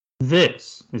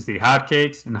This is the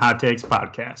Hotcakes and Hot Takes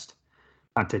podcast.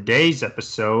 On today's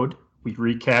episode, we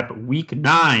recap Week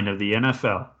 9 of the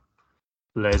NFL.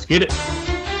 Let's get it.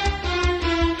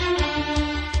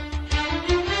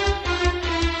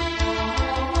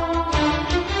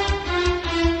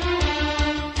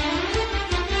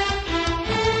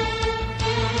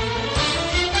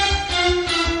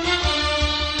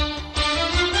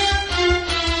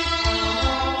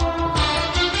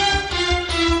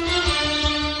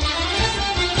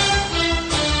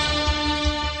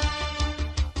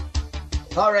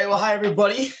 All right, well, hi,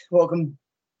 everybody. Welcome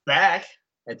back,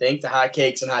 I think, to Hot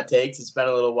Cakes and Hot Takes. It's been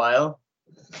a little while.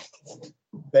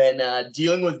 Been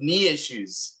dealing with knee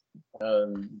issues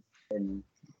and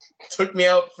took me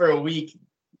out for a week.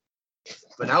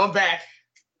 But now I'm back.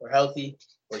 We're healthy.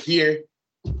 We're here.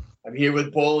 I'm here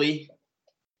with Boley.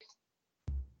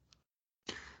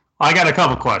 I got a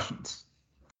couple questions.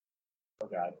 Oh,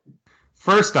 God.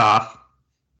 First off,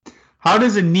 how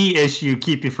does a knee issue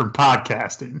keep you from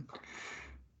podcasting?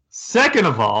 Second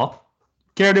of all,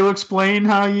 care to explain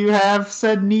how you have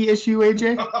said knee issue,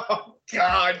 AJ? Oh,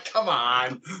 God, come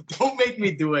on. Don't make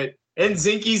me do it. And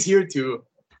Zinky's here, too.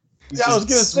 Yeah, I was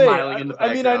going to say,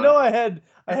 I know I had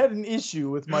an issue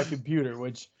with my computer,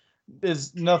 which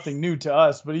is nothing new to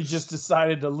us, but he just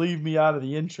decided to leave me out of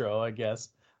the intro, I guess.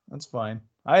 That's fine.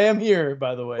 I am here,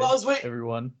 by the way,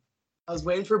 everyone. I was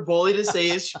waiting for Boley to say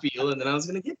his spiel, and then I was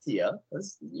going to get to you.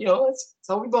 That's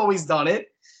how we've always done it.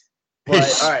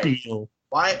 But, all right.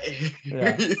 Why?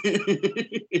 Yeah.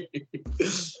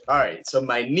 All right. So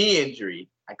my knee injury,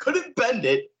 I couldn't bend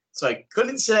it, so I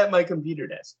couldn't sit at my computer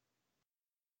desk.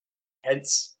 And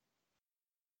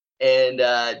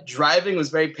driving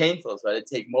was very painful, so I had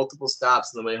to take multiple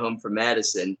stops on the way home from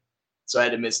Madison. So I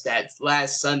had to miss that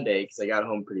last Sunday because I got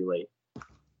home pretty late.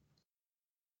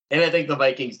 And I think the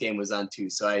Vikings game was on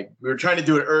too, so we were trying to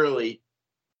do it early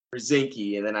for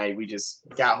Zinky, and then we just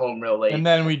got home real late. And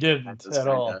then we didn't at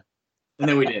all. And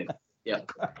then we didn't.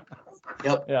 Yep.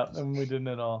 Yeah, and we didn't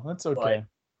at all. That's okay.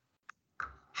 But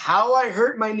how I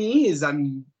hurt my knee is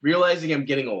I'm realizing I'm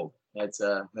getting old. That's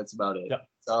about it. Yep.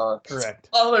 That's Correct.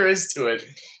 all there is to it.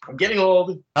 I'm getting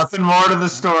old. Nothing more to the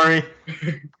story.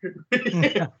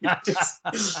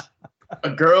 A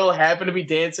girl happened to be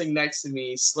dancing next to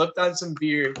me, slipped on some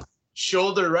beer,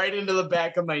 shoulder right into the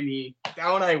back of my knee.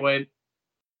 Down I went.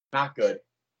 Not good.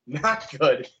 Not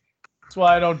good. That's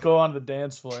why I don't go on the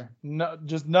dance floor. No,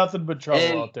 just nothing but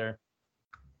trouble out there.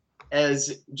 That's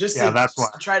why.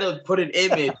 Try to put an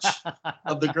image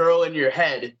of the girl in your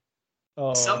head.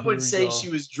 Oh, some would say she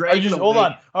was dragging. Hold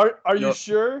on. Are you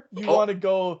sure you want to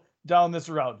go down this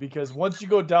route? Because once you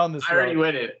go down this route, I already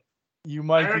went it. You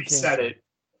might. I already said it.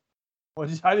 Well,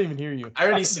 I didn't even hear you. I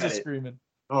already said just it. Screaming.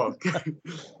 Oh, God.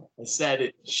 I said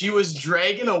it. She was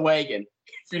dragging a wagon.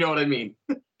 If you know what I mean.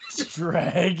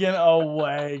 Dragging a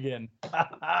wagon.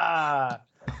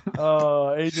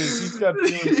 Oh, AJ, she's got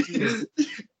feelings too.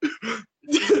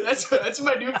 That's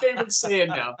my new favorite saying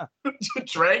now.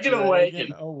 Dragging a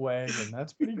wagon. A wagon.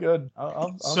 That's pretty good.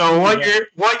 So what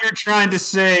you're trying to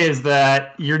say is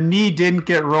that your knee didn't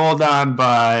get rolled on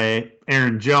by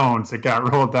Aaron Jones. It got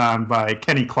rolled on by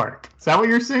Kenny Clark. Is that what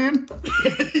you're saying?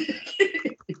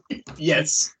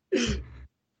 Yes.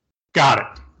 Got it.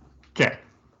 Okay.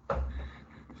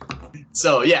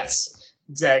 So, yes,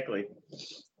 exactly.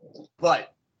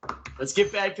 But let's get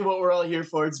back to what we're all here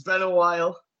for. It's been a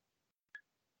while.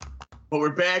 But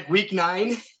we're back, Week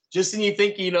 9. Just when you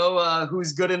think you know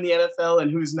who's good in the NFL and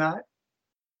who's not,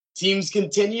 teams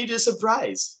continue to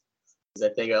surprise. I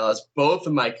think I lost both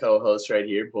of my co-hosts right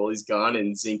here. Bully's gone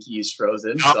and Zinky is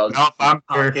frozen. Nope, I'm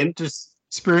here. Just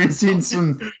experiencing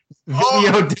some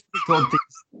video difficulties.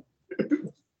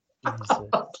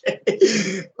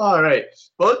 Okay. All right.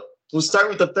 Well, we'll start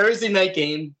with the Thursday night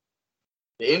game.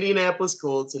 The Indianapolis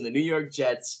Colts and the New York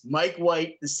Jets. Mike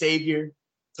White, the savior,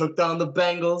 took down the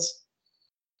Bengals.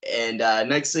 And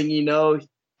next thing you know,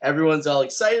 everyone's all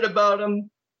excited about him.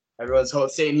 Everyone's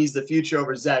saying he's the future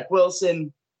over Zach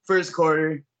Wilson. First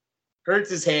quarter, hurts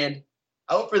his hand,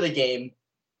 out for the game.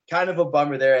 Kind of a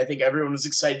bummer there. I think everyone was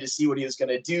excited to see what he was going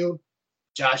to do.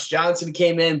 Josh Johnson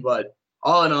came in, but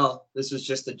all in all, this was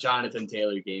just a Jonathan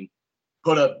Taylor game.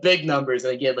 Put up big numbers. I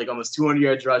think he had like almost 200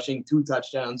 yards rushing, 2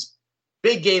 touchdowns.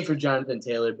 Big game for Jonathan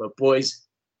Taylor. But, boys,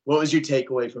 what was your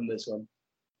takeaway from this one?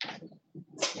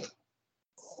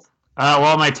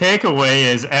 Well, my takeaway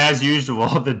is, as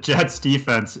usual, the Jets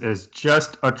defense is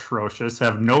just atrocious.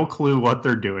 Have no clue what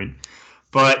they're doing.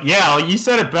 But, yeah, you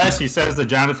said it best. You said it's the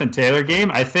Jonathan Taylor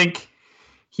game. I think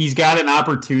he's got an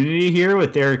opportunity here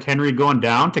with Derrick Henry going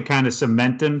down to kind of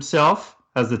cement himself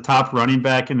as the top running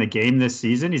back in the game this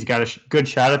season. He's got a good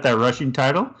shot at that rushing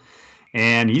title,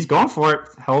 and he's going for it.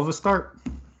 Hell of a start.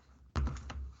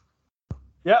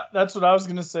 Yeah, that's what I was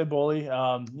going to say, Bully.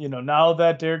 Now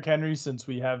that Derrick Henry, since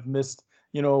we have missed,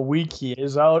 a week, he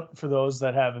is out for those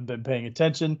that haven't been paying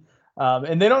attention.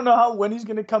 And they don't know when he's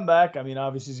going to come back. I mean,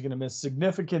 obviously he's going to miss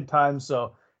significant time.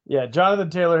 So, yeah, Jonathan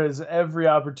Taylor has every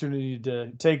opportunity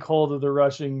to take hold of the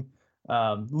rushing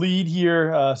lead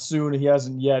here soon. He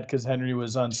hasn't yet because Henry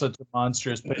was on such a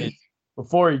monstrous pace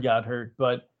before he got hurt.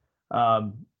 But,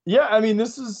 yeah, I mean,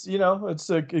 this is, it's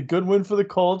a good win for the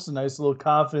Colts, a nice little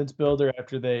confidence builder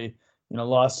after they,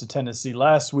 lost to Tennessee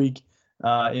last week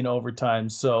in overtime.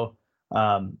 So,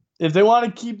 if they want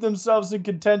to keep themselves in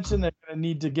contention, they're going to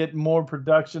need to get more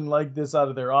production like this out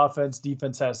of their offense.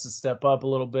 Defense has to step up a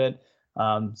little bit,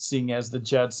 seeing as the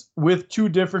Jets, with two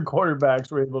different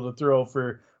quarterbacks, were able to throw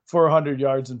for 400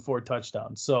 yards and 4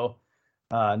 touchdowns. So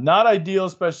not ideal,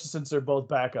 especially since they're both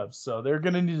backups. So they're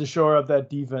going to need to shore up that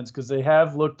defense because they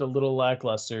have looked a little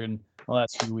lackluster in the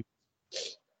last few weeks.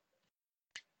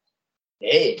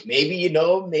 Hey, maybe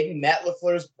Matt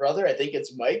LaFleur's brother, I think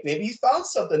it's Mike, maybe he found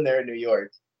something there in New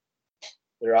York.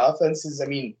 Their offense is,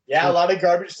 a lot of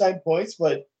garbage time points,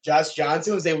 but Josh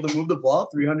Johnson was able to move the ball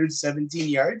 317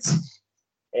 yards.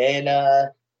 And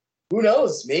who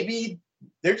knows? Maybe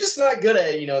they're just not good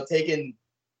at, taking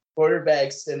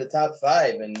quarterbacks in the top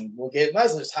 5. And might as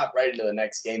well just hop right into the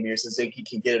next game here since he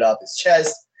can get it off his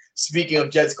chest. Speaking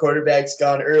of Jets quarterbacks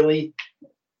gone early,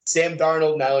 Sam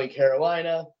Darnold now in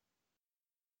Carolina.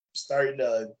 Starting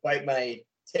to bite my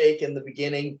take in the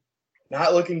beginning.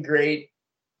 Not looking great.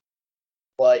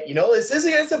 But, this is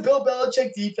against a Bill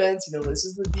Belichick defense. This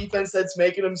is the defense that's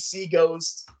making him see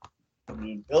ghosts.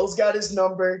 Bill's got his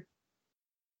number.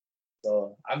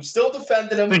 So I'm still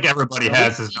defending him. I think everybody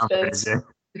has his number.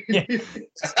 Yeah.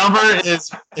 His number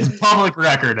is public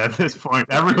record at this point.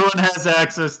 Everyone has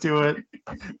access to it.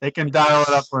 They can dial it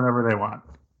up whenever they want.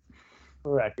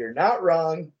 Correct. You're not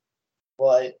wrong.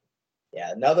 But,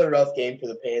 yeah, another rough game for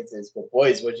the Panthers. But,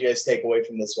 boys, what did you guys take away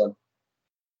from this one?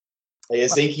 I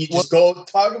think you just go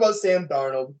talk about Sam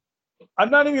Darnold. I'm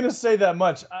not even going to say that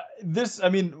much.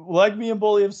 Like me and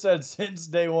Bully have said since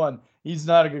day one, he's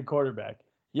not a good quarterback.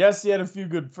 Yes, he had a few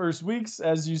good first weeks,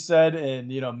 as you said, and,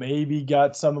 maybe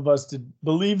got some of us to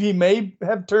believe he may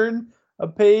have turned a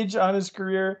page on his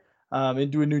career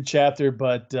into a new chapter,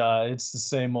 but it's the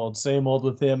same old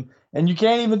with him. And you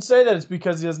can't even say that it's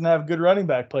because he doesn't have good running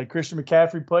back play. Christian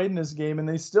McCaffrey played in this game, and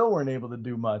they still weren't able to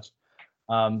do much.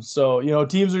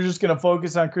 Teams are just going to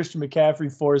focus on Christian McCaffrey,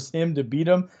 force him to beat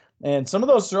him. And some of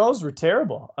those throws were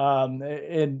terrible.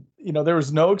 There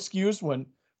was no excuse when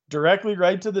directly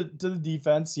right to the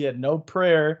defense. He had no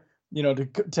prayer,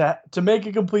 to make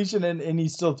a completion, and he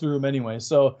still threw him anyway.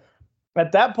 So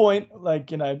at that point,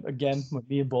 again, what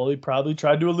me and Bully probably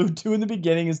tried to allude to in the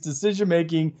beginning, is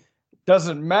decision-making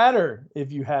doesn't matter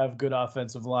if you have good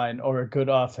offensive line or a good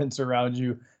offense around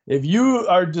you. If you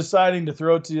are deciding to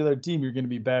throw to the other team, you're going to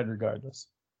be bad regardless.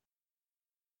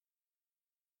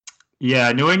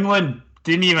 Yeah, New England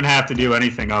didn't even have to do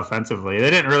anything offensively. They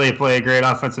didn't really play a great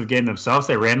offensive game themselves.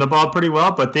 They ran the ball pretty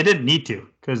well, but they didn't need to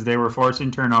because they were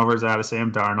forcing turnovers out of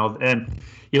Sam Darnold. And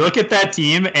you look at that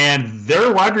team, and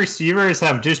their wide receivers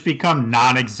have just become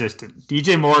non-existent.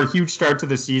 DJ Moore, huge start to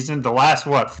the season. The last,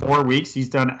 4 weeks, he's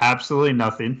done absolutely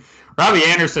nothing. Robbie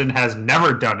Anderson has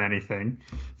never done anything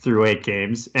through 8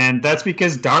 games, and that's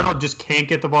because Darnold just can't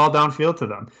get the ball downfield to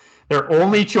them. Their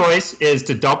only choice is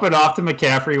to dump it off to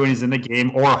McCaffrey when he's in the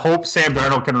game, or hope Sam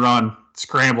Darnold can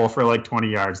scramble for 20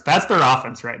 yards. That's their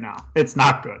offense right now. It's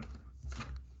not good.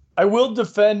 I will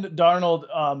defend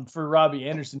Darnold for Robbie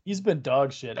Anderson. He's been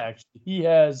dog shit, actually. He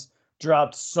has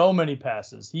dropped so many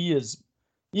passes. He is,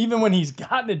 even when he's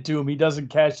gotten it to him, he doesn't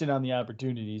cash in on the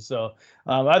opportunity. So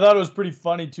I thought it was pretty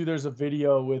funny, too. There's a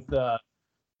video with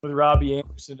Robbie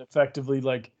Anderson effectively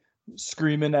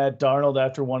screaming at Darnold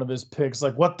after one of his picks,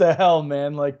 what the hell,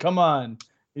 man? Come on.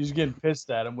 He's getting pissed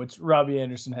at him, which Robbie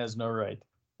Anderson has no right.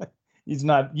 He's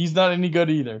not any good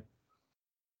either.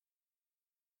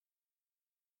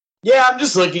 Yeah, I'm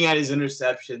just looking at his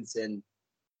interceptions, and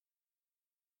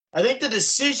I think the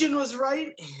decision was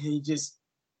right. He just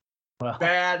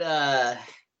bad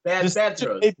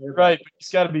throws. Right, but he's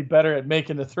got to be better at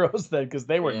making the throws then, because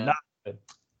they were not good.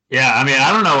 Yeah,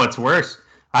 I don't know what's worse.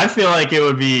 I feel like it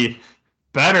would be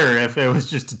better if it was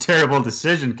just a terrible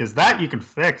decision, because that you can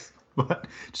fix. But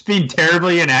just being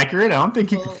terribly inaccurate, I don't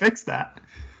think you can fix that.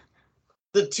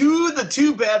 The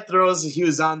two bad throws, he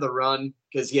was on the run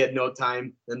because he had no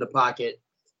time in the pocket.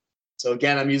 So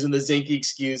again, I'm using the Zinke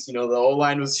excuse. The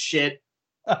O-line was shit.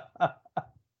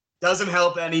 Doesn't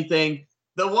help anything.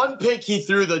 The one pick he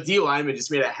threw, the D lineman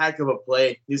just made a heck of a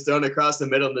play. He's thrown across the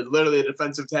middle, and literally the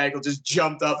defensive tackle just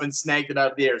jumped up and snagged it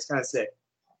out of the air. It's kind of sick.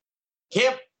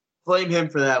 Can't blame him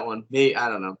for that one. Me, I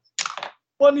don't know.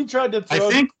 When he tried to throw,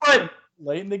 I think what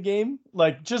late in the game,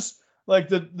 like just like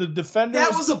the defender.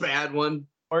 That was a bad one.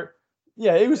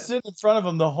 He was sitting in front of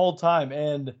him the whole time,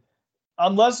 and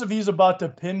unless if he's about to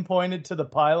pinpoint it to the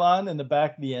pylon in the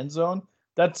back of the end zone,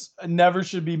 that's never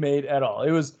should be made at all.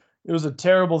 It was a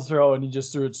terrible throw, and he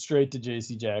just threw it straight to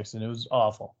J.C. Jackson. It was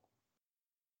awful.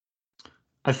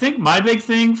 I think my big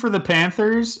thing for the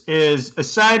Panthers is,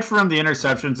 aside from the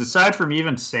interceptions, aside from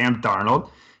even Sam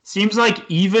Darnold, seems like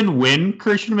even when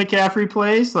Christian McCaffrey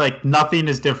plays, like nothing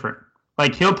is different.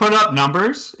 Like he'll put up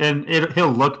numbers and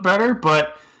he'll look better,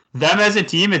 but them as a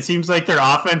team, it seems like their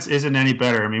offense isn't any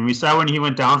better. I mean, we saw when he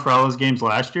went down for all those games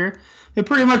last year, they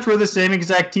pretty much were the same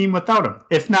exact team without him,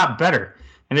 if not better.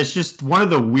 And it's just one of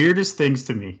the weirdest things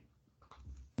to me.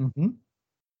 Mm-hmm.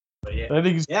 But I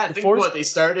think they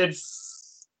started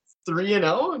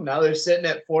 3-0, and now they're sitting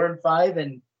at 4-5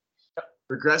 and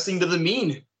regressing to the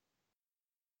mean.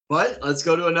 But let's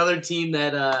go to another team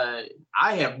that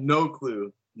I have no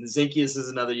clue. The Zinkies is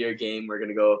another year game. We're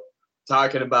gonna go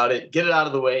talking about it. Get it out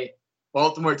of the way.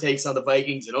 Baltimore takes on the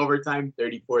Vikings in overtime,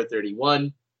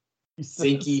 34-31.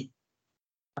 Zinky.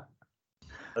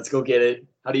 Let's go get it.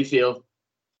 How do you feel?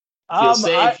 Feel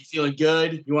safe? You feeling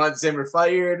good? You want Zimmer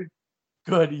fired?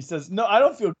 Good. He says, no, I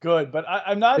don't feel good, but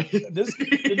I'm not. This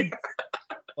didn't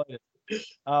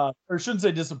or shouldn't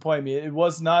say disappoint me. It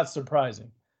was not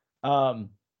surprising.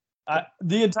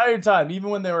 The entire time, even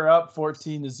when they were up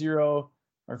 14-0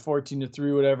 or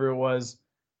 14-3, whatever it was,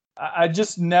 I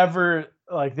just never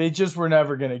they just were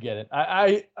never going to get it.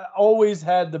 I always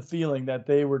had the feeling that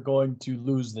they were going to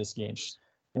lose this game.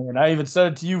 And I even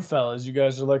said it to you fellas. You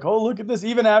guys are like, oh, look at this.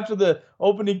 Even after the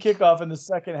opening kickoff in the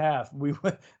second half,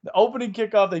 the opening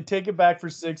kickoff, they take it back for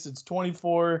 6. It's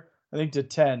 24, I think, to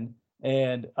 10.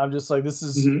 And I'm just like, this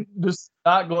is just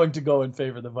not going to go in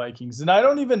favor of the Vikings. And I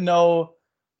don't even know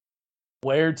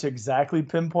where to exactly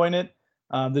pinpoint it.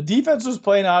 The defense was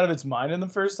playing out of its mind in the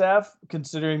first half,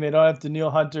 considering they don't have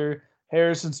Danielle Hunter.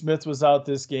 Harrison Smith was out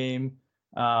this game.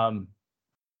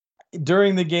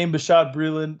 During the game, Bashaud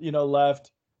Breeland,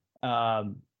 left.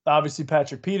 Obviously,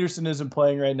 Patrick Peterson isn't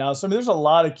playing right now. So, I mean, there's a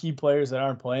lot of key players that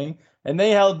aren't playing. And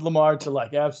they held Lamar to,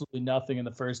 absolutely nothing in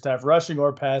the first half, rushing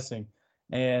or passing.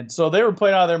 And so they were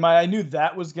playing out of their mind. I knew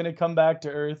that was going to come back to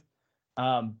earth.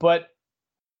 But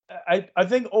I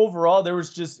think overall, there was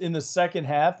just in the second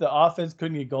half, the offense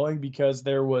couldn't get going because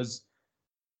there was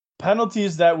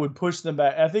penalties that would push them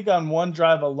back. I think on one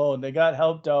drive alone, they got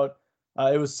helped out.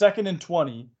 It was 2nd and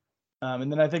 20.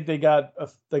 And then I think they got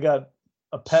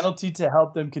a penalty to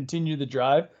help them continue the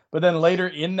drive. But then later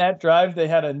in that drive, they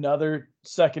had another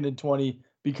 2nd and 20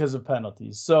 because of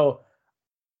penalties. So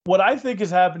what I think is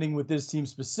happening with this team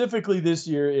specifically this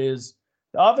year is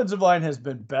the offensive line has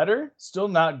been better, still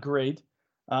not great.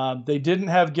 They didn't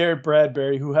have Garrett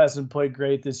Bradbury, who hasn't played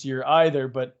great this year either,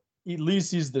 but at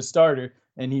least he's the starter,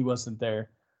 and he wasn't there.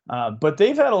 But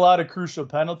they've had a lot of crucial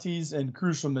penalties and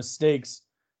crucial mistakes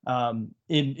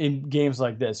in games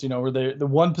like this, where the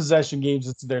one possession games,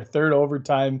 it's their third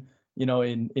overtime,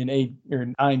 in 8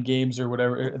 or 9 games or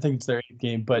whatever. I think it's their 8th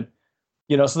game, but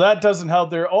so that doesn't help.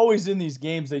 They're always in these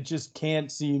games. They just can't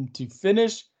seem to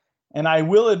finish. And I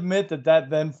will admit that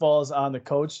then falls on the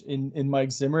coach in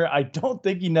Mike Zimmer. I don't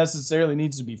think he necessarily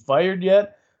needs to be fired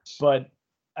yet, but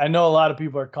I know a lot of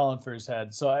people are calling for his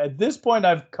head. So at this point,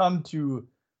 I've come to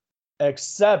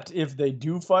accept if they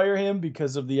do fire him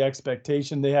because of the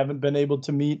expectation they haven't been able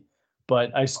to meet,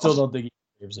 but I still don't think he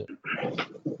deserves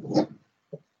it.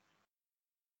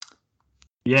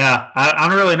 Yeah, I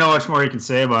don't really know much more you can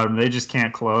say about them. They just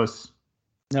can't close.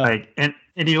 No. And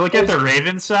you look at the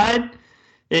Ravens side,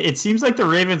 it seems like the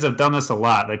Ravens have done this a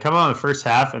lot. They come out in the first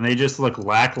half and they just look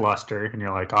lackluster, and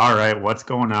you're like, all right, what's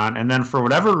going on? And then for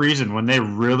whatever reason, when they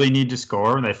really need to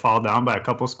score and they fall down by a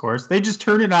couple scores, they just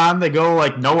turn it on. They go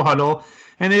no huddle,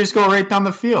 and they just go right down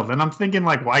the field. And I'm thinking,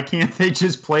 why can't they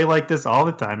just play like this all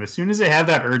the time? As soon as they have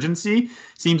that urgency,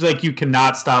 seems like you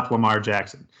cannot stop Lamar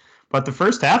Jackson. But the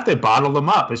first half, they bottled him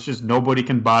up. It's just nobody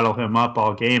can bottle him up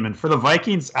all game. And for the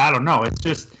Vikings, I don't know. It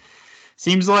just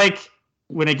seems like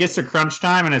when it gets to crunch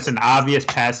time and it's an obvious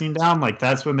passing down,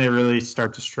 that's when they really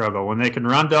start to struggle. When they can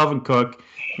run Dalvin Cook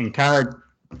and kind of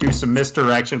do some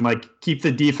misdirection, keep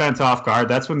the defense off guard,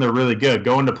 that's when they're really good.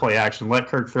 Go into play action, let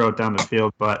Kirk throw it down the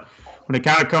field. But when it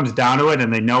kind of comes down to it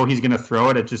and they know he's going to throw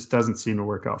it, it just doesn't seem to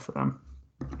work out for them.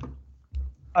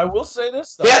 I will say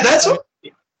this, though. Yeah, that's what...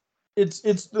 It's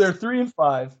they're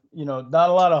 3-5, not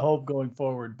a lot of hope going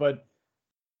forward, but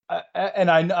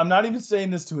I'm not even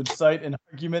saying this to incite an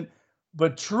argument,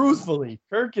 but truthfully,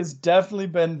 Kirk has definitely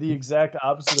been the exact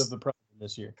opposite of the problem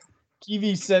this year.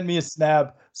 Kiwi sent me a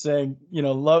snap saying,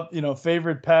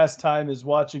 favorite pastime is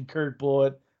watching Kirk blow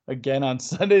it again on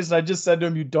Sundays. And I just said to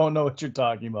him, you don't know what you're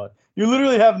talking about. You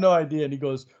literally have no idea. And he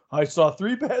goes, I saw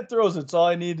 3 bad throws. That's all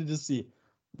I needed to see.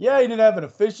 Yeah, he didn't have an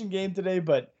efficient game today,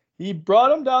 but he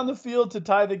brought him down the field to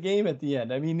tie the game at the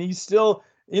end. I mean, he's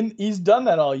done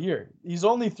that all year. He's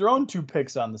only thrown 2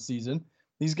 picks on the season.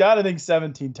 He's got, I think,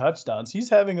 17 touchdowns. He's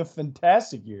having a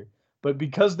fantastic year. But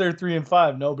because they're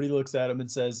 3-5, nobody looks at him and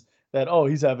says that, oh,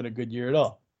 he's having a good year at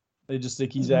all. They just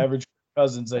think he's average.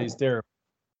 Cousins that he's terrible.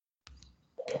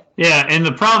 Yeah, and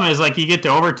the problem is, like, you get to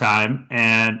overtime,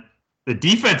 and the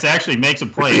defense actually makes a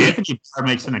play. Anthony Barr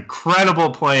makes an incredible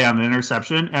play on the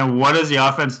interception, and what does the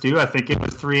offense do? I think it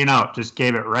was 3 and out, just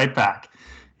gave it right back.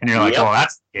 And you're like, well,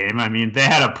 that's the game. I mean, they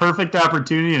had a perfect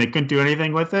opportunity, and they couldn't do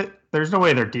anything with it. There's no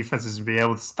way their defense is going to be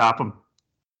able to stop them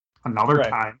another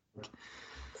time.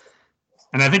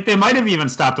 And I think they might have even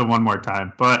stopped them one more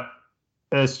time, but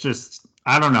it's just,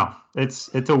 I don't know. It's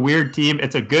a weird team.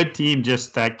 It's a good team,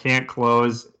 just that can't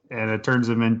close, and it turns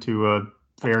them into a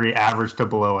very average to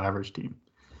below average team.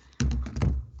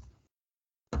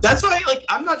 That's why,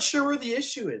 I'm not sure where the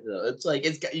issue is, though. It's like,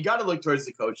 you got to look towards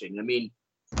the coaching. I mean,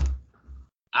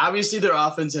 obviously their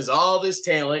offense has all this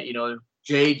talent,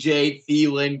 JJ,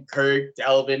 Thielen, Kirk,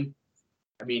 Delvin.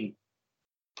 I mean,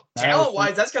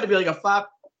 talent-wise, that's got to be like a flop.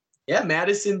 Yeah,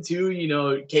 Madison, too.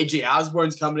 KJ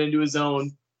Osborne's coming into his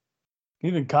own.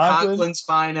 Even Conklin's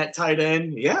fine at tight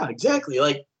end. Yeah, exactly.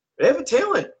 They have a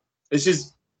talent. It's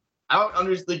just, I don't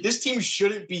understand. This team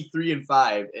shouldn't be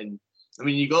 3-5. And, I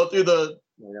mean, you go through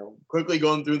quickly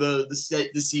going through the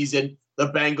season,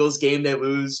 the Bengals game they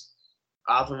lose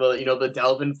off of the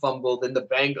Delvin fumble. Then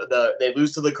they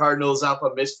lose to the Cardinals off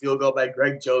a missed field goal by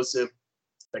Greg Joseph.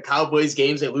 The Cowboys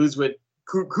games they lose with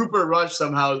Cooper Rush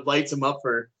somehow lights them up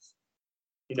for.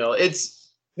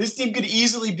 This team could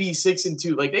easily be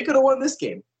 6-2. They could have won this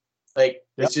game.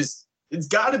 It's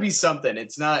got to be something.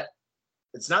 It's not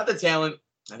the talent.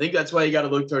 I think that's why you got to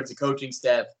look towards the coaching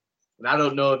staff. And I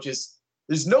don't know if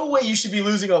there's no way you should be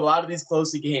losing a lot of these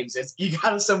close games. You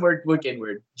got to somewhere look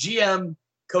inward. GM,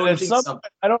 coaching, something.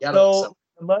 I don't know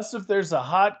unless if there's a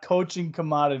hot coaching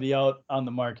commodity out on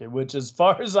the market, which as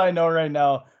far as I know right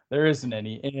now, there isn't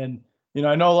any. And,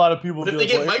 I know a lot of people. What if they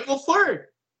get Michael Ford?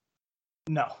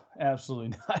 No,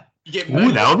 absolutely not.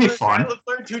 That would be fun.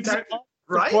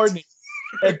 Right?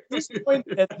 At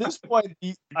this point,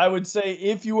 I would say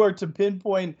if you are to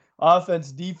pinpoint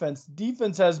offense,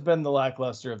 defense has been the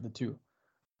lackluster of the two.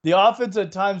 The offense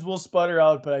at times will sputter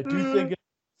out, but I do think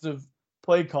it's of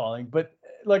play calling. But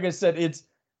like I said,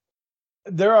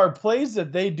 there are plays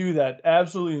that they do that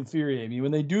absolutely infuriate me.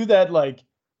 When they do that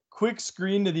quick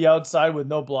screen to the outside with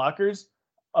no blockers,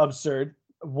 absurd.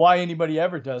 Why anybody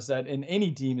ever does that in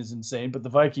any team is insane, but the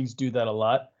Vikings do that a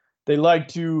lot. They like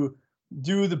to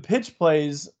do the pitch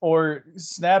plays or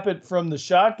snap it from the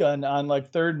shotgun on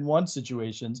 3rd and 1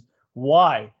 situations.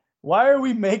 Why? Why are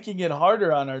we making it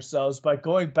harder on ourselves by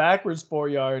going backwards 4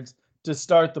 yards to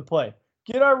start the play?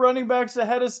 Get our running backs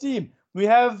ahead of steam. We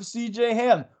have CJ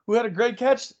Ham, who had a great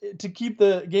catch to keep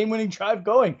the game-winning drive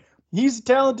going. He's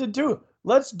talented too.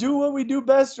 Let's do what we do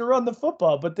best to run the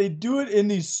football, but they do it in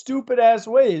these stupid-ass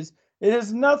ways. It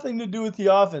has nothing to do with the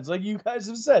offense. Like you guys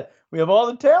have said, we have all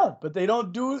the talent, but they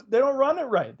don't run it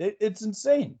right. It's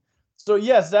insane. So,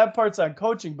 yes, that part's on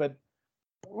coaching, but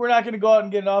we're not going to go out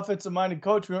and get an offensive-minded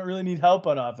coach. We don't really need help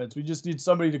on offense. We just need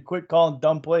somebody to quit calling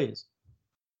dumb plays.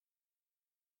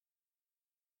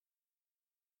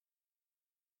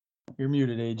 You're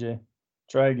muted, AJ.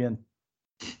 Try again.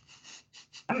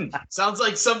 Sounds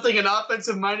like something an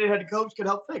offensive-minded head coach could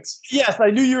help fix. Yes,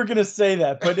 I knew you were going to say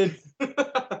that, but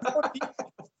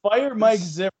fire Mike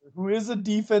Zimmer, who is a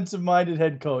defensive-minded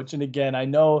head coach. And again, I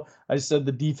know I said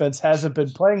the defense hasn't been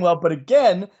playing well, but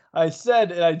again, I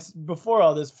said before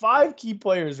all this, 5 key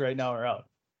players right now are out.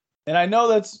 And I know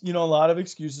that's, a lot of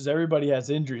excuses. Everybody has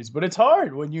injuries, but it's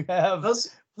hard when you have.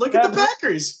 Look at the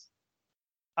Packers.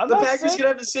 The Packers could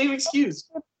have the same excuse.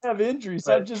 Have injuries.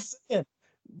 Right. I'm just saying.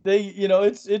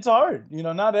 It's hard.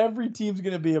 Not every team's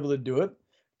going to be able to do it.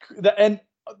 And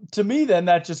to me, then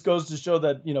that just goes to show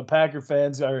that, Packer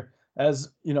fans are, as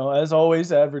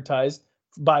always advertised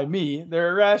by me,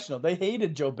 they're irrational. They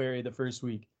hated Joe Barry the first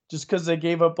week just because they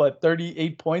gave up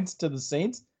 38 points to the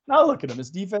Saints. Now look at him. His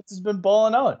defense has been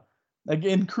balling out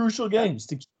in crucial games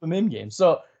to keep them in games.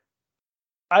 So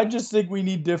I just think we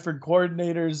need different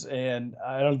coordinators, and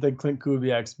I don't think Clint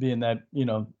Kubiak's being that,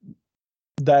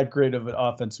 that great of an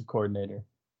offensive coordinator.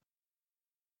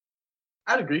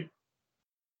 I'd agree.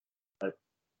 But,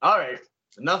 all right,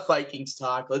 enough Vikings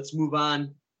talk. Let's move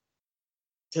on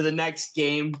to the next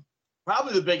game.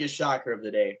 Probably the biggest shocker of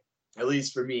the day, at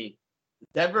least for me. The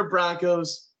Denver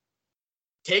Broncos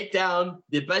take down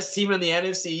the best team in the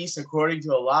NFC East, according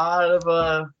to a lot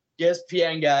of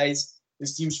ESPN guys.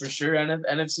 This team's for sure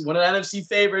NFC, one of the NFC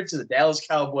favorites, the Dallas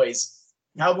Cowboys.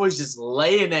 Cowboys just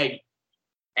lay an egg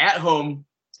at home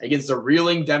against the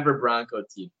reeling Denver Bronco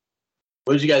team.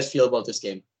 What did you guys feel about this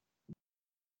game?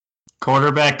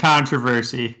 Quarterback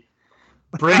controversy.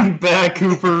 Bring back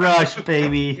Cooper Rush,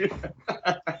 baby.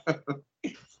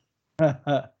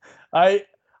 I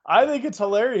think it's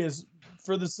hilarious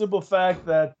for the simple fact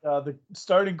that the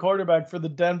starting quarterback for the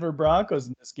Denver Broncos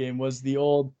in this game was the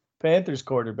old Panthers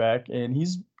quarterback, and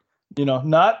he's,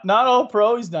 not all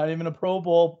pro. He's not even a Pro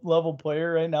Bowl level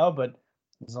player right now, but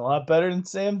he's a lot better than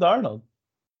Sam Darnold.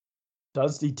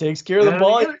 He takes care of the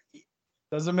ball. He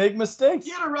doesn't make mistakes.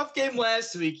 He had a rough game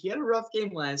last week. I'm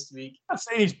not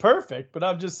saying he's perfect, but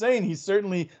I'm just saying he's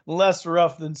certainly less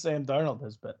rough than Sam Darnold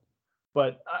has been.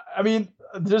 But, I mean,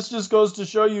 this just goes to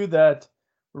show you that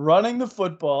running the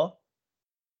football,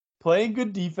 playing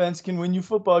good defense can win you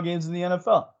football games in the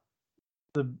NFL.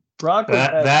 The Broncos.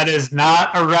 That is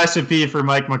not a recipe for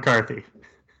Mike McCarthy.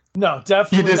 No,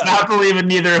 definitely. He does not believe in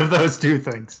neither of those two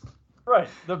things. Right.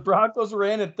 The Broncos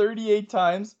ran it 38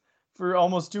 times for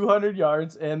almost 200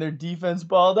 yards, and their defense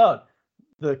balled out.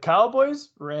 The Cowboys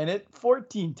ran it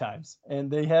 14 times, and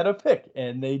they had a pick,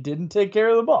 and they didn't take care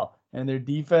of the ball. And their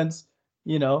defense,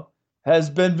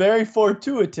 has been very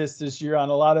fortuitous this year on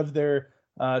a lot of their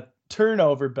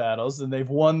turnover battles, and they've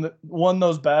won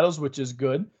those battles, which is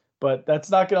good. But that's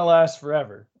not going to last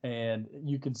forever, and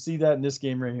you can see that in this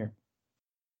game right here.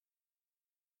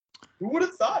 Who would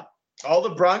have thought? All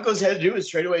the Broncos had to do was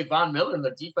trade away Von Miller, and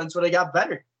their defense would have got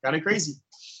better. Kind of crazy.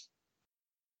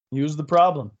 He was the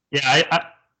problem. Yeah,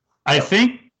 I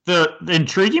think the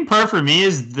intriguing part for me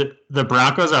is the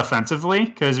Broncos offensively,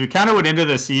 because we kind of went into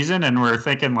the season and we're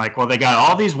thinking like, well, they got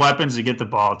all these weapons to get the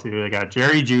ball to. They got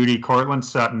Jerry Jeudy, Cortland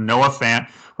Sutton, Noah Fant.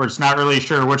 We're just not really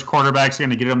sure which quarterback's going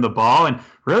to get them the ball. And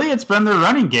really, it's been their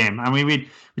running game. I mean, we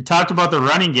talked about the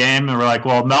running game, and we're like,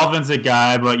 well, Melvin's a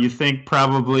guy, but you think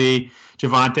probably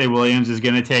Javonte Williams is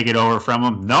going to take it over from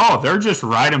him. No, they're just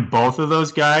riding both of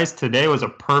those guys. Today was a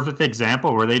perfect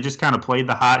example where they just kind of played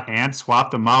the hot hand,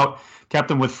 swapped them out, kept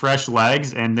them with fresh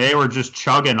legs, and they were just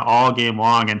chugging all game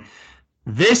long. And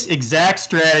this exact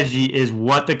strategy is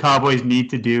what the Cowboys need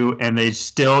to do, and they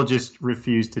still just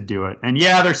refuse to do it. And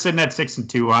yeah, they're sitting at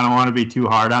 6-2. I don't want to be too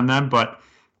hard on them, but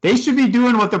they should be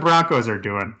doing what the Broncos are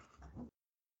doing.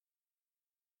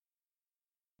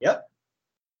 Yep.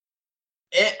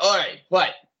 All right,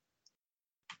 but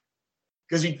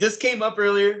because this came up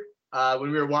earlier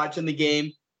when we were watching the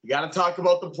game, you got to talk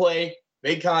about the play.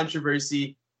 Big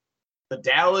controversy. The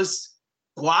Dallas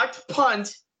blocked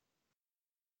punt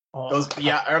goes.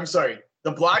 Yeah, I'm sorry.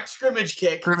 The blocked scrimmage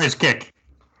kick. Scrimmage kick.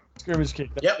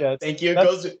 Yep. Yeah, thank you.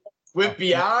 It went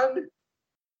beyond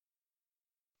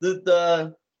the.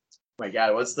 Oh my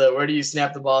God, where do you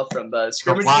snap the ball from? The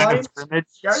scrimmage line? Scrimmage,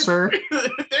 sir.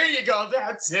 There you go.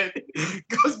 That's it.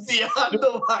 Goes beyond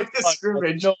the line of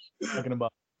scrimmage. Talking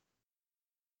about.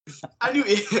 I knew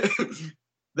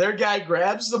their guy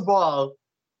grabs the ball.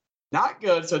 Not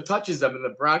good, so touches them, and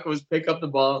the Broncos pick up the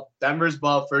ball. Denver's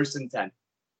ball, 1st and 10.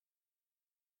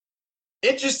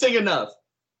 Interesting enough,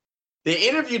 they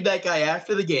interviewed that guy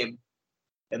after the game,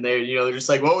 and they're just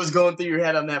like, what was going through your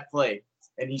head on that play?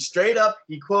 And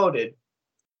he quoted,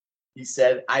 he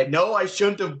said, I know I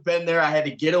shouldn't have been there. I had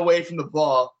to get away from the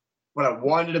ball, but I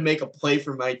wanted to make a play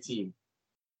for my team.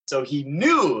 So he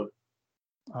knew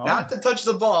not to touch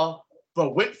the ball,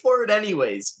 but went for it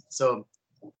anyways. So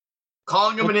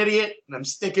calling him an idiot, and I'm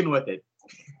sticking with it.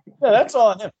 Yeah, that's all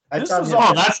on him. That's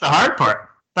the hard part.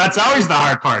 That's always the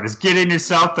hard part, is getting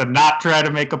yourself to not try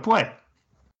to make a play.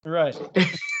 Right.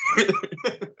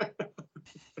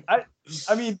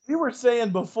 I mean, we were saying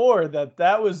before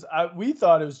that was we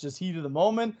thought it was just heat of the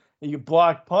moment, and you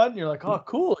block punt, and you're like, oh,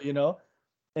 cool,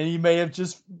 and he may have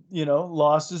just,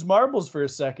 lost his marbles for a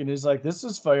second. He's like, this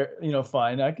is fair,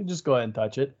 fine. I can just go ahead and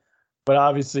touch it. But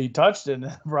obviously he touched it, and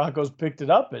the Broncos picked it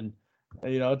up, and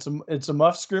it's a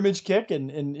muff scrimmage kick,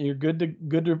 and you're good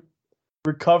to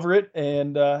recover it,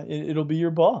 and it'll be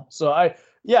your ball. So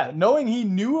knowing he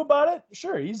knew about it,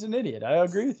 sure, he's an idiot. I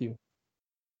agree with you.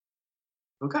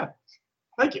 Okay.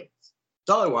 Thank you.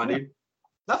 That's all I wanted.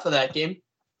 Enough of that game.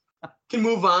 Can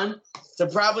move on to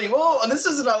probably, and this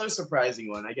is another surprising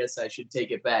one. I guess I should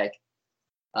take it back.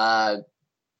 The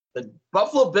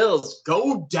Buffalo Bills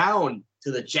go down to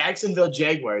the Jacksonville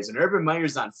Jaguars, and Urban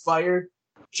Meyer's on fire.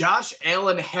 Josh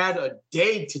Allen had a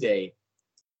day today.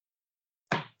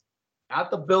 Not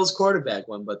the Bills quarterback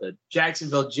one, but the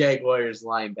Jacksonville Jaguars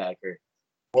linebacker.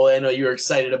 Well, I know you were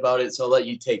excited about it, so I'll let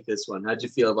you take this one. How'd you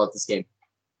feel about this game?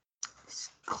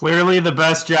 Clearly the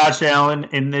best Josh Allen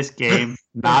in this game.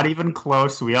 Not even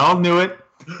close. We all knew it.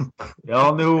 We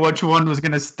all knew which one was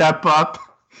going to step up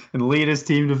and lead his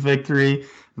team to victory.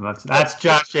 That's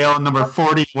Josh Allen, number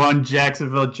 41,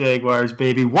 Jacksonville Jaguars,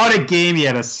 baby. What a game. He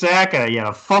had a sack. He had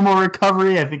a fumble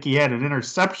recovery. I think he had an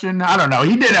interception. I don't know.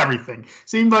 He did everything.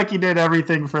 Seemed like he did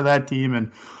everything for that team.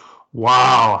 And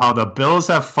wow, how the Bills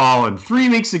have fallen. 3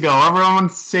 weeks ago,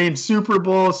 everyone's saying Super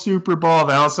Bowl. Then all of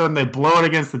a sudden they blow it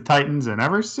against the Titans. And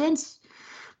ever since,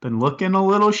 been looking a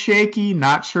little shaky.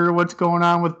 Not sure what's going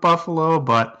on with Buffalo,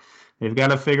 but they've got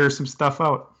to figure some stuff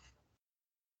out.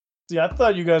 See, I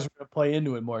thought you guys were going to play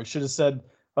into it more. I should have said,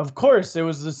 of course, it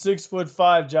was the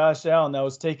 6'5" Josh Allen that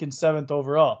was taken 7th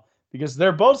overall, because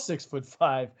they're both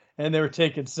 6'5" and they were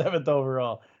taken 7th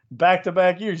overall.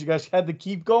 Back-to-back years, you guys had to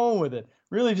keep going with it.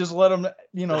 Really, just let them,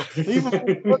 leave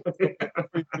them.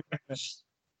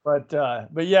 But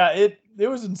yeah, it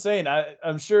was insane.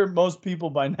 I'm sure most people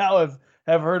by now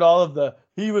have heard all of the.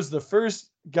 He was the first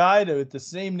guy with the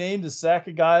same name to sack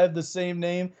a guy of the same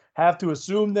name. Have to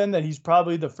assume then that he's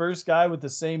probably the first guy with the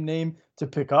same name to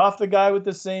pick off the guy with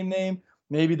the same name.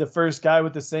 Maybe the first guy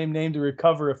with the same name to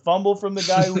recover a fumble from the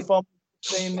guy who fumbled the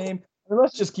same name.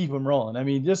 Let's just keep him rolling. I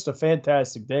mean, just a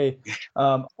fantastic day.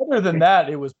 Other than that,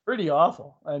 it was pretty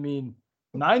awful. I mean,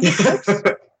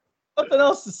 9-6. Nothing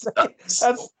else to say.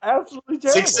 That's absolutely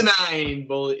terrible. 6-9,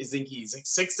 Bull Zinkies.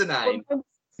 6-9.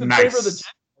 Nice.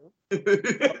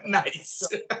 Nice.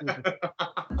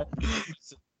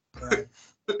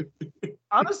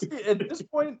 Honestly, at this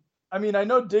point, I mean, I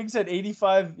know Diggs had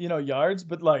 85, yards,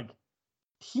 but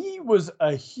he was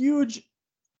a huge,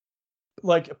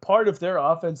 part of their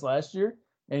offense last year,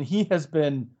 and he has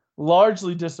been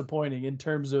largely disappointing in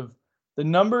terms of the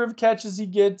number of catches he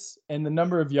gets and the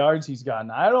number of yards he's gotten.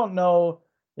 I don't know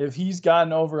if he's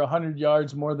gotten over 100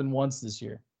 yards more than once this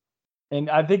year. And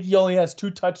I think he only has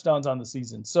 2 touchdowns on the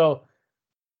season. So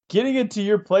getting it to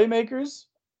your playmakers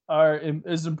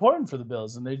is important for the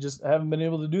Bills, and they just haven't been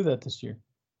able to do that this year.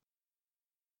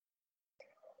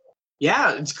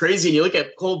 Yeah, it's crazy. And you look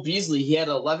at Cole Beasley, he had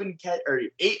 11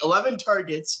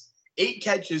 targets, 8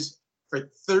 catches for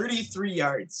 33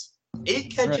 yards.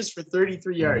 8 catches for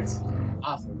 33 yards.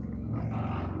 Awful.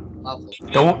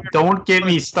 Don't get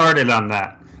me started on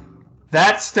that.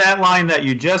 That stat line that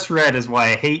you just read is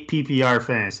why I hate PPR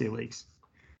fantasy leagues.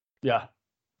 Yeah.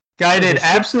 Guy did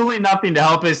absolutely nothing to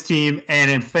help his team, and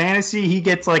in fantasy, he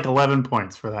gets 11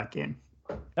 points for that game.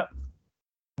 Yep.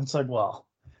 It's well,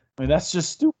 I mean, that's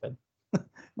just stupid.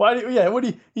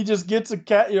 He just gets a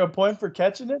point for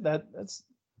catching it? That's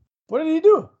what did he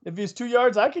do? If he's 2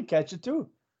 yards, I could catch it too.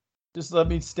 Just let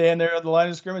me stand there on the line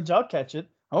of scrimmage. I'll catch it.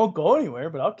 I won't go anywhere,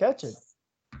 but I'll catch it.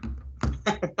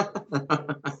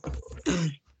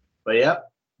 But yeah,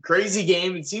 crazy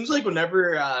game. It seems like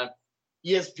whenever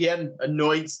ESPN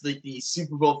anoints the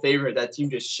Super Bowl favorite, that team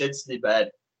just shits the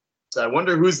bed. So I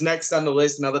wonder who's next on the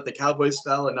list now that the Cowboys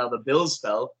fell and now the Bills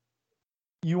fell.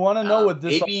 You want to know what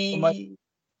this? Maybe.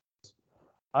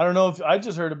 I don't know if I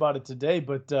just heard about it today,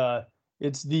 but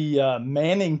it's the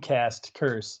Manning cast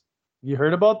curse. You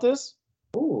heard about this?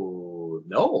 Oh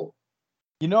no!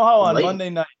 You know how on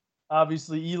Monday night,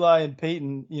 obviously Eli and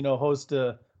Peyton, host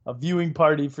a viewing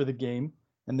party for the game,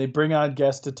 and they bring on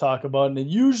guests to talk about it. And it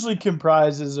usually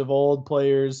comprises of old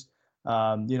players,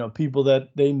 people that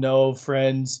they know,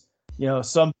 friends,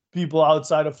 some people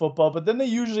outside of football, but then they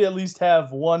usually at least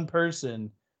have one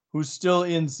person who's still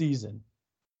in season.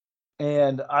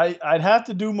 And I'd have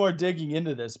to do more digging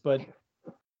into this, but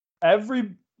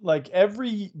every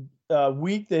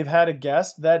week they've had a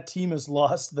guest, that team has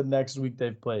lost the next week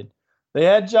they've played. They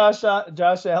had Josh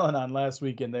Allen on last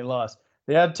week and they lost.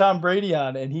 They had Tom Brady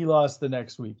on and he lost the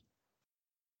next week.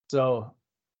 So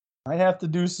I have to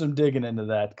do some digging into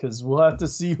that because we'll have to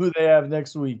see who they have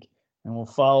next week and we'll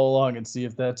follow along and see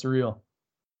if that's real.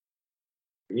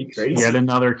 Pretty crazy. Yet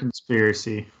another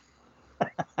conspiracy.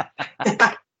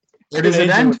 Where does it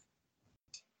end?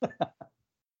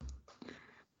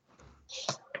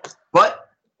 But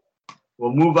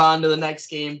we'll move on to the next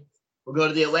game. We'll go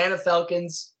to the Atlanta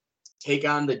Falcons, take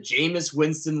on the Jameis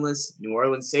Winston-less New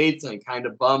Orleans Saints, and kind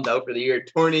of bummed out for the year,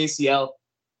 torn ACL.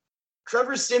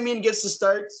 Trevor Siemian gets the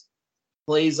start,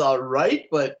 plays all right,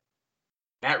 but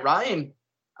Matt Ryan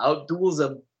outduels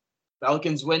them.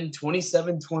 Falcons win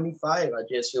 27-25. How do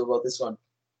you guys feel about this one?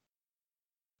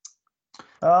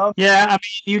 Yeah, I mean,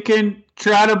 you can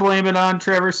try to blame it on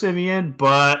Trevor Siemian,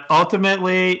 but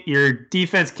ultimately, your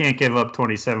defense can't give up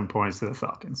 27 points to the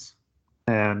Falcons.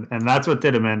 And that's what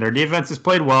did them in. Their defense has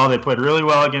played well. They played really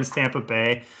well against Tampa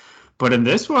Bay. But in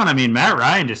this one, I mean, Matt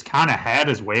Ryan just kind of had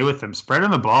his way with them, spreading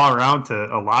the ball around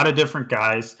to a lot of different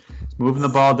guys, moving the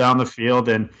ball down the field.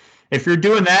 And if you're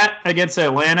doing that against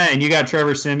Atlanta and you got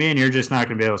Trevor Siemian, you're just not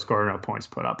going to be able to score enough points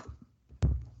put up.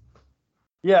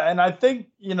 Yeah, and I think,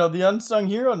 the unsung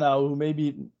hero now, who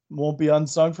maybe won't be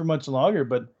unsung for much longer,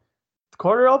 but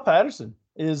Cordarrelle Patterson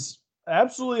is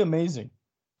absolutely amazing.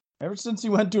 Ever since he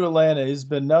went to Atlanta, it's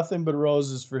been nothing but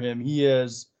roses for him. He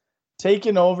has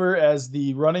taken over as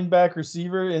the running back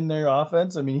receiver in their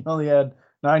offense. I mean, he only had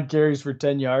 9 carries for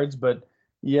 10 yards, but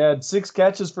he had 6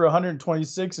 catches for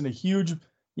 126 and a huge,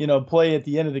 play at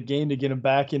the end of the game to get him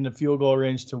back into field goal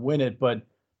range to win it. But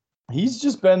he's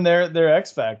just been their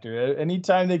X factor.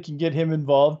 Anytime they can get him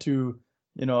involved to,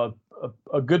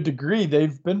 a good degree,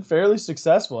 they've been fairly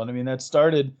successful. And I mean, that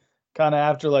started kind of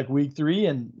after like week 3,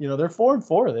 and they're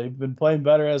 4-4. They've been playing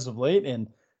better as of late, and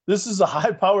this is a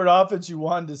high-powered offense you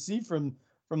wanted to see from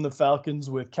the Falcons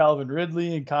with Calvin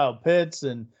Ridley and Kyle Pitts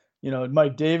and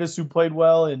Mike Davis, who played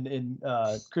well in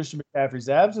Christian McCaffrey's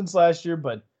absence last year.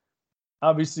 But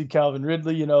obviously Calvin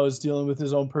Ridley, is dealing with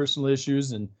his own personal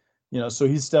issues, and so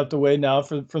he's stepped away now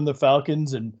from the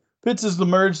Falcons. And Pitts has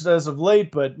emerged as of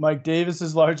late, but Mike Davis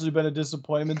has largely been a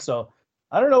disappointment. So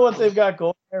I don't know what they've got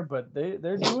going there, but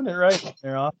they're doing it right.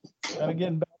 They're off, kind of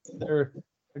getting back to their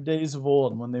days of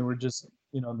old when they were just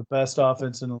the best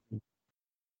offense in the league.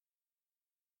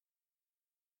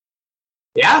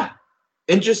 Yeah,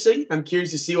 interesting. I'm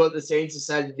curious to see what the Saints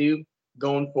decide to do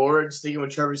going forward, sticking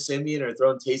with Trevor Siemian or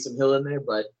throwing Taysom Hill in there.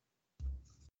 But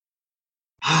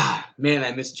man,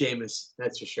 I miss Jameis.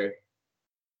 That's for sure.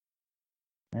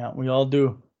 Yeah, we all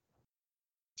do.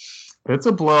 It's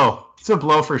a blow. It's a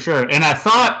blow for sure. And I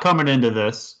thought coming into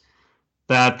this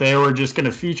that they were just going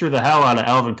to feature the hell out of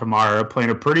Alvin Kamara,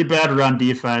 playing a pretty bad run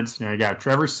defense. You got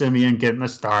Trevor Siemian getting the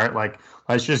start. Like,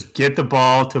 let's just get the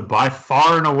ball to by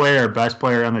far and away our best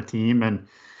player on the team. And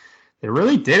they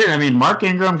really did it. I mean, Mark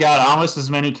Ingram got almost as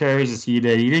many carries as he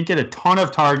did. He didn't get a ton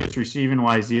of targets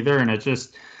receiving-wise either. And it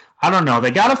just, I don't know.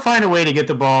 They got to find a way to get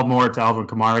the ball more to Alvin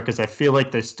Kamara because I feel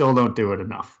like they still don't do it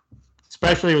enough,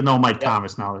 especially with no Mike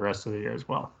Thomas now the rest of the year as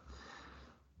well.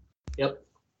 Yep.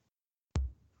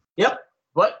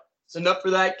 But it's enough for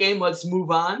that game. Let's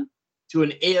move on to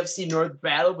an AFC North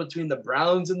battle between the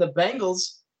Browns and the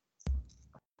Bengals.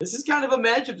 This is kind of a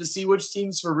matchup to see which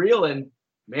team's for real. And,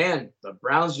 man, the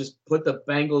Browns just put the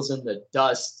Bengals in the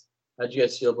dust. How'd you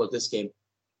guys feel about this game?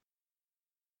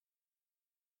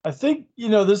 I think,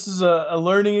 this is a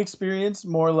learning experience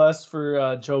more or less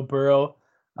for Joe Burrow.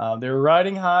 They were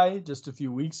riding high just a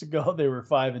few weeks ago. They were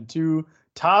 5-2,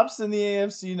 tops in the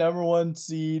AFC, number 1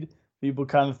 seed. People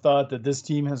kind of thought that this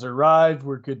team has arrived.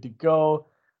 We're good to go.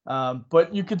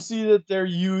 But you could see that their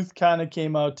youth kind of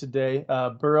came out today.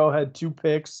 Burrow had 2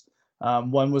 picks.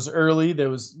 One was early. That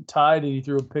was tied, and he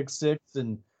threw a pick 6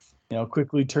 and,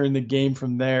 quickly turned the game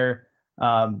from there.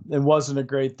 It wasn't a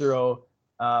great throw.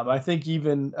 I think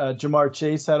even Jamar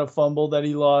Chase had a fumble that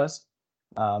he lost.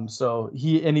 So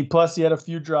he had a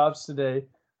few drops today.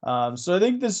 So I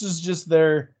think this is just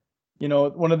their,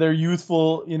 one of their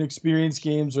youthful, inexperienced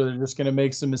games where they're just going to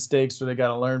make some mistakes where they got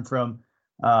to learn from.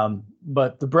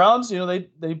 But the Browns,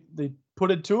 they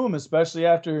put it to them, especially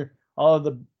after all of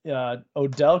the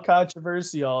Odell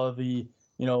controversy, all of the,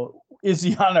 is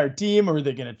he on our team or are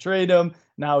they going to trade him?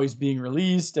 Now he's being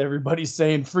released. Everybody's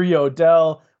saying free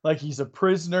Odell, like he's a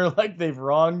prisoner, like they've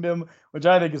wronged him, which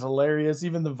I think is hilarious.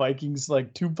 Even the Vikings,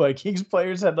 like 2 Vikings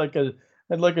players had like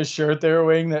a shirt they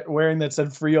were wearing that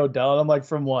said free Odell. And I'm like,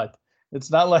 from what?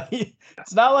 It's not like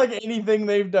anything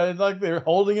they've done. It's like they're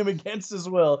holding him against his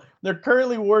will. They're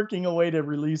currently working a way to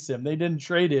release him. They didn't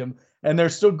trade him, and they're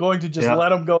still going to just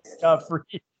let him go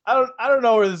free. I don't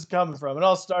know where this is coming from. It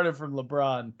all started from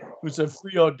LeBron, who said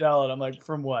free Odell, and I'm like,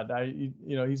 from what?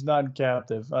 He's not in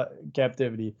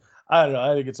captivity. I don't know.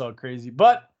 I think it's all crazy,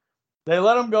 but they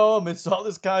let him go amidst all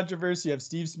this controversy. You have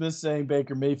Steve Smith saying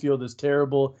Baker Mayfield is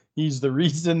terrible. He's the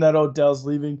reason that Odell's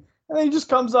leaving, and then he just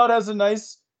comes out as a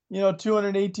nice,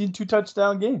 218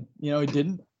 2-touchdown game. He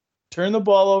didn't turn the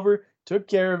ball over, took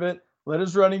care of it, let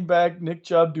his running back, Nick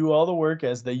Chubb, do all the work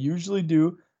as they usually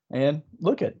do. And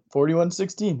look at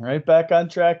 41-16, right back on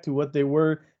track to what they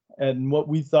were and what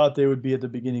we thought they would be at the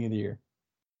beginning of the year.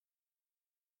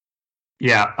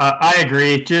 Yeah, I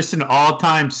agree. Just an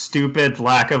all-time stupid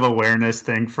lack of awareness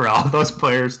thing for all those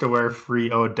players to wear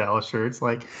free Odell shirts.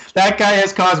 Like, that guy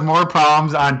has caused more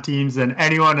problems on teams than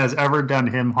anyone has ever done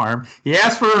him harm. He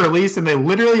asked for a release, and they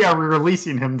literally are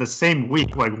releasing him the same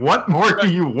week. Like, what more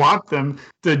do you want them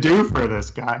to do for this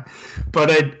guy?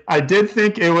 But I did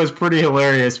think it was pretty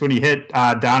hilarious when he hit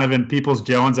Donovan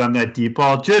Peoples-Jones on that deep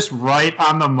ball, just right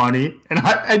on the money. And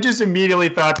I just immediately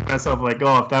thought to myself, like,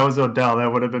 oh, if that was Odell,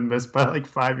 that would have been missed by like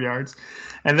 5 yards.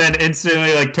 And then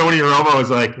instantly, like, Tony Romo was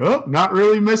like, oh, not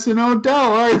really missing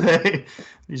Odell, are they?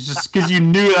 It's just because you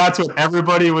knew that's what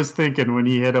everybody was thinking when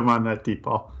he hit him on that deep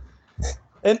ball.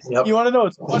 And you want to know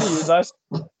what's funny is I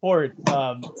support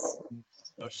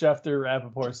Schefter,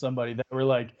 Rappaport, somebody that were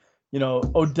like,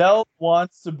 Odell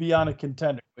wants to be on a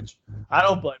contender, which I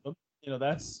don't blame him.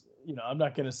 That's, I'm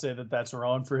not going to say that that's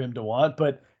wrong for him to want.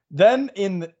 But then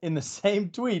in the same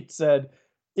tweet said,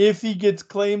 if he gets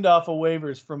claimed off of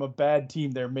waivers from a bad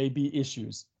team, there may be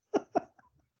issues.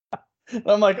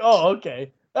 I'm like, oh,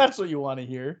 okay. That's what you want to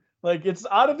hear. Like, it's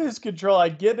out of his control. I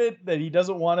get it that he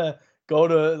doesn't want to go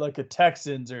to like a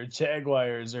Texans or a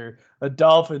Jaguars or a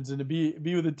Dolphins and to be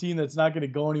with a team that's not going to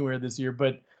go anywhere this year.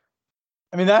 But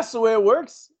I mean, that's the way it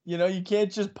works. You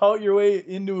can't just pout your way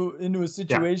into a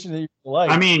situation that you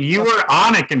like. I mean, you were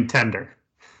on a contender.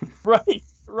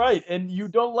 Right. And you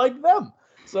don't like them.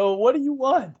 So what do you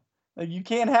want? Like, you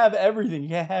can't have everything. You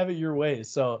can't have it your way.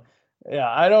 So, yeah,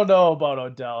 I don't know about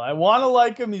Odell. I want to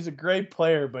like him. He's a great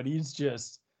player, but it's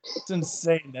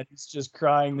insane that he's just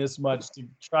crying this much to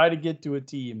try to get to a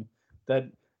team that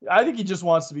I think he just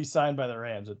wants to be signed by the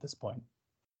Rams at this point.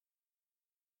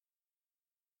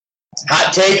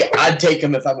 Hot take. I'd take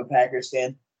him if I'm a Packers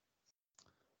fan.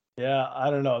 Yeah, I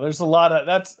don't know. There's a lot of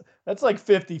that's like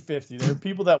 50-50. There are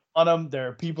people that want him. There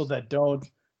are people that don't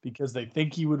because they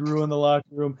think he would ruin the locker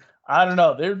room. I don't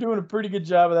know. They're doing a pretty good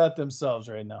job of that themselves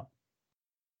right now.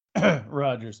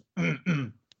 Rodgers.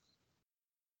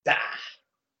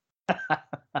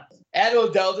 Add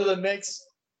Odell to the mix.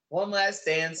 One last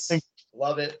dance.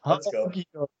 Love it. Let's go.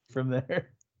 From there.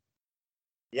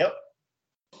 Yep.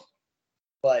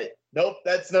 But nope,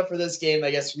 that's enough for this game. I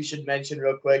guess we should mention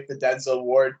real quick the Denzel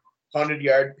Ward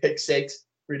 100-yard pick six.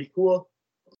 Pretty cool.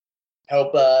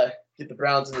 Help get the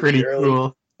Browns in the pretty early.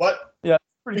 Cool. What? Yeah,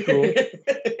 pretty cool.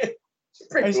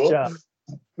 Pretty nice cool. Job.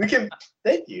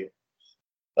 Thank you.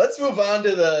 Let's move on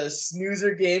to the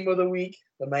snoozer game of the week.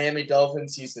 The Miami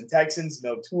Dolphins, Houston Texans,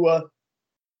 no Tua.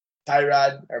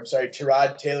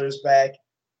 Tyrod Taylor's back.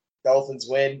 Dolphins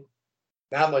win.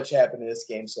 Not much happened in this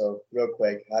game, so real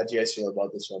quick, how do you guys feel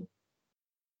about this one?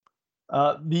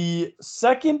 The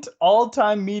second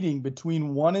all-time meeting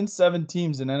between 1 and 7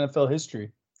 teams in NFL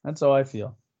history. That's how I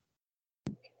feel.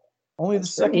 Only the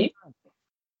second time.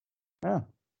 Yeah,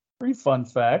 pretty fun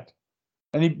fact.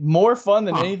 More fun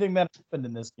than anything that happened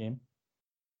in this game.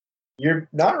 You're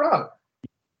not wrong.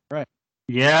 Right.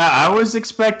 Yeah, I was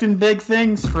expecting big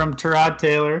things from Tyrod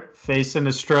Taylor facing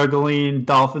a struggling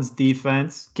Dolphins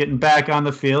defense, getting back on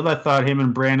the field. I thought him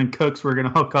and Brandon Cooks were going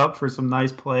to hook up for some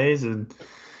nice plays, and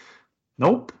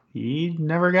nope, he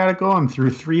never got it going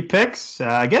through 3 picks.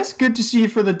 I guess good to see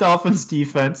for the Dolphins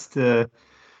defense to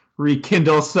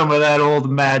rekindle some of that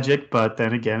old magic, but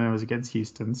then again, it was against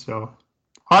Houston, so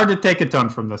hard to take a ton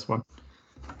from this one.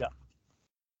 Yeah.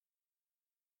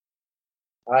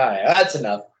 All right, that's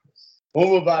enough. We'll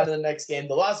move on to the next game.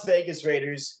 The Las Vegas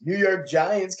Raiders, New York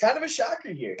Giants. Kind of a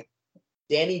shocker here.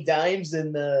 Danny Dimes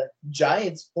and the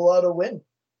Giants pull out a win.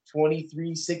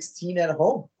 23-16 at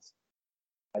home.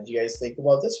 How'd you guys think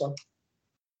about this one?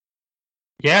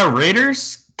 Yeah,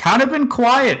 Raiders kind of been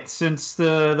quiet since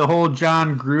the whole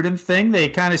John Gruden thing. They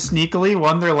kind of sneakily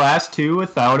won their last 2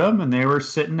 without him, and they were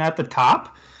sitting at the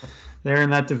top there in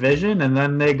that division. And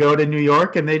then they go to New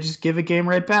York, and they just give a game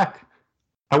right back.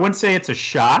 I wouldn't say it's a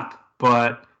shock,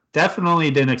 but definitely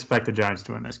didn't expect the Giants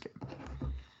to win this game.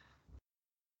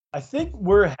 I think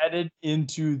we're headed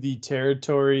into the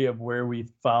territory of where we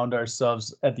found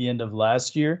ourselves at the end of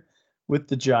last year with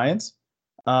the Giants.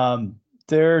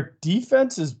 Their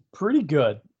defense is pretty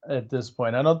good at this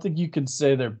point. I don't think you can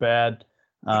say they're bad.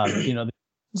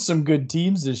 Some good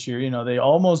teams this year. They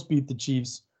almost beat the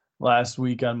Chiefs last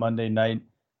week on Monday night.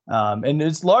 And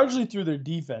it's largely through their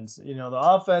defense. The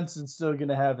offense is still going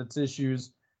to have its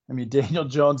issues. I mean, Daniel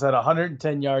Jones had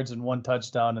 110 yards and 1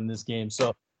 touchdown in this game.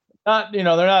 So they're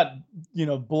not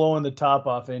blowing the top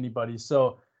off anybody.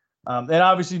 So, and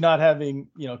obviously not having,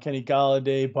 Kenny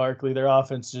Golladay, Barkley, their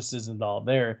offense just isn't all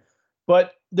there.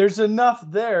 But there's enough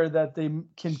there that they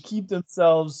can keep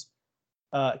themselves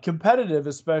competitive,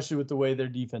 especially with the way their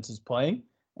defense is playing.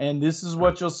 And this is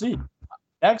what you'll see.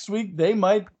 Next week, they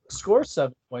might score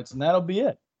 7 points, and that'll be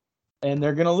it. And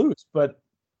they're going to lose. But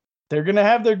they're going to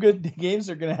have their good games.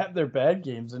 They're going to have their bad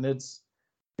games. And it's,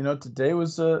 today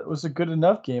was a good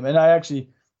enough game. And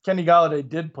Kenny Golladay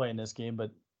did play in this game,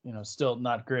 but, still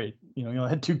not great. He only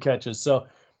had 2 catches. So,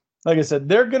 like I said,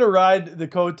 they're going to ride the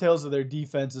coattails of their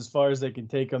defense as far as they can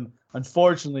take them.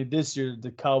 Unfortunately, this year,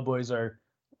 the Cowboys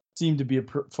seem to be a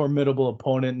formidable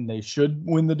opponent, and they should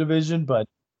win the division, but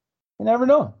you never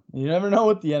know. You never know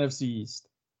with the NFC East.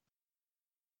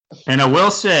 And I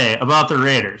will say about the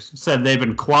Raiders, said they've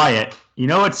been quiet.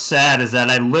 What's sad is that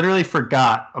I literally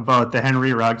forgot about the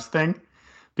Henry Ruggs thing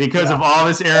because of all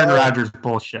this Aaron Rodgers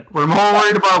bullshit. We're more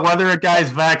worried about whether a guy's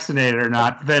vaccinated or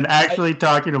not than actually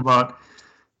talking about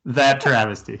that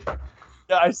travesty.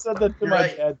 Yeah, I said that to my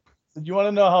dad. Did you want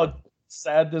to know how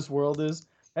sad this world is?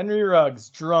 Henry Ruggs,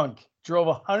 drunk, drove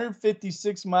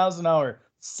 156 miles an hour,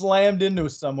 slammed into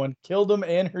someone, killed him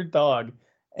and her dog,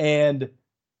 and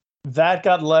that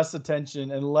got less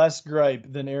attention and less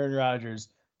gripe than Aaron Rodgers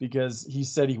because he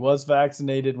said he was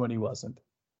vaccinated when he wasn't.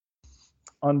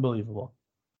 Unbelievable.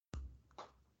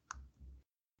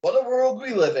 What a world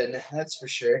we live in, that's for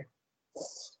sure.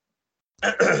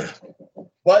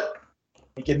 But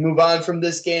we can move on from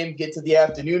this game, get to the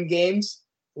afternoon games.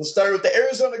 We'll start with the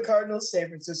Arizona Cardinals, San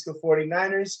Francisco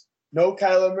 49ers. No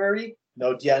Kyler Murray,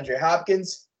 no DeAndre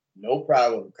Hopkins, no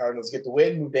problem. Cardinals get the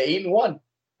win, move to 8-1.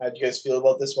 How'd you guys feel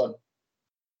about this one?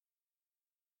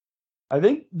 I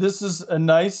think this is a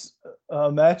nice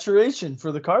maturation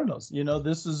for the Cardinals.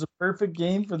 This is a perfect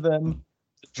game for them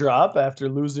to drop after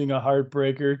losing a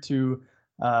heartbreaker to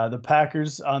the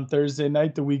Packers on Thursday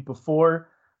night the week before.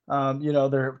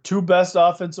 Their 2 best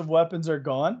offensive weapons are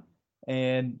gone,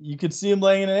 and you could see them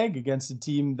laying an egg against a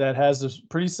team that has a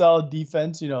pretty solid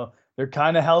defense. They're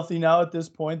kind of healthy now at this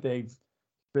point. They've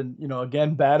been,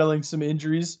 again, battling some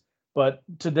injuries. But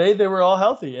today they were all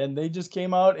healthy, and they just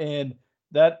came out, and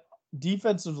that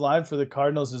defensive line for the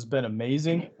Cardinals has been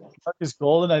amazing. Marcus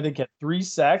Golden, I think, had 3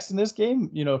 sacks in this game,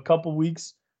 a couple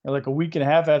weeks or like a week and a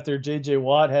half after J.J.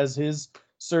 Watt has his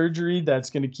surgery. That's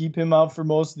going to keep him out for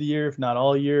most of the year, if not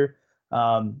all year.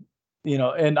 And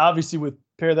obviously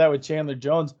pair that with Chandler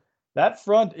Jones, that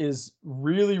front is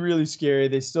really, really scary.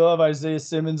 They still have Isaiah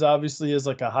Simmons, obviously, as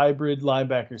like a hybrid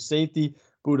linebacker safety.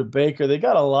 Budda Baker. They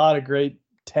got a lot of great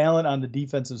talent on the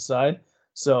defensive side.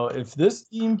 So if this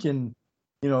team can,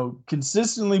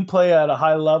 consistently play at a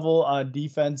high level on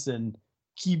defense and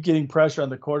keep getting pressure on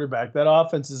the quarterback, that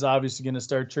offense is obviously going to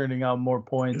start churning out more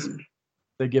points.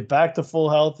 They get back to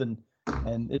full health, and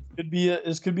it could be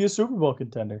a Super Bowl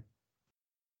contender.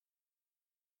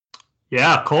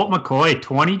 Yeah, Colt McCoy,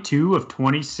 22 of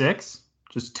 26.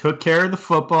 Just took care of the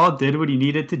football, did what he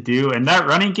needed to do. And that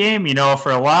running game,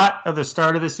 for a lot of the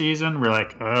start of the season, we're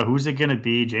like, who's it going to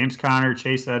be? James Conner,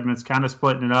 Chase Edmonds, kind of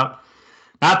splitting it up.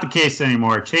 Not the case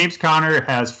anymore. James Conner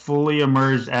has fully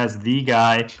emerged as the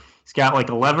guy. He's got like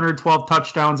 11 or 12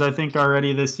 touchdowns, I think,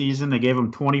 already this season. They gave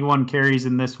him 21 carries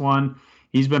in this one.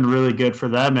 He's been really good for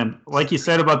them. And like you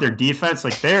said about their defense,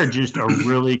 like they're just a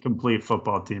really complete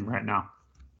football team right now.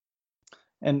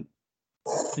 And,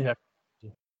 yeah.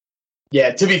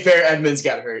 Yeah, to be fair, Edmonds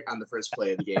got hurt on the first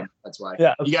play of the game. That's why.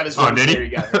 Yeah. He got his did he? He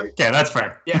got hurt. Okay, that's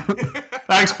fair. Yeah.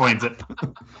 That explains it.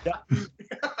 Yeah.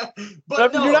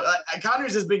 But no,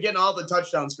 Connors has been getting all the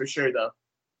touchdowns for sure, though.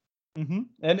 Mm-hmm.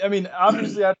 And, I mean,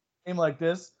 obviously, after a game like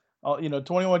this,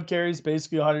 21 carries,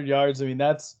 basically 100 yards. I mean,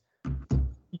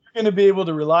 you're going to be able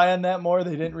to rely on that more.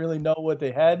 They didn't really know what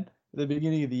they had at the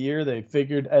beginning of the year. They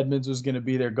figured Edmonds was going to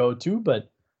be their go-to, but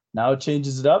now it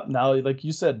changes it up. Now, like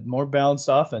you said, more balanced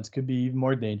offense could be even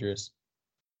more dangerous.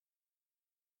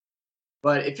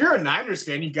 But if you're a Niners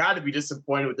fan, you got to be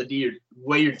disappointed with the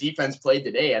way your defense played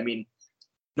today. I mean,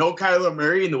 no Kyler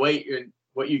Murray and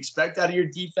what you expect out of your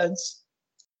defense,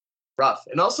 rough.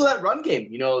 And also that run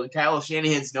game. Kyle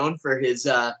Shanahan's known for his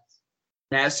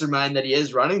mastermind that he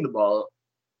is running the ball.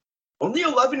 Only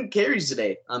 11 carries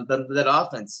today on that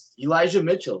offense. Elijah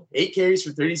Mitchell, 8 carries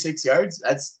for 36 yards.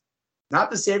 That's not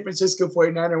the San Francisco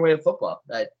 49er way of football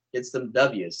that gets them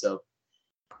W's. So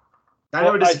kind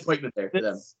of a disappointment there for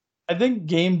them. I think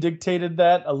game dictated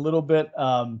that a little bit.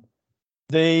 I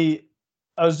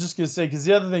was just going to say, because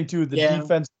the other thing, too, the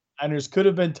defense Niners could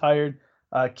have been tired.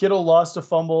 Kittle lost a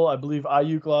fumble. I believe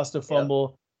Ayuk lost a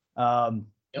fumble.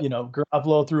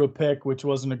 Garoppolo threw a pick, which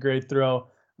wasn't a great throw.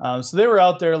 So they were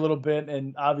out there a little bit,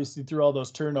 and obviously through all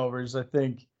those turnovers, I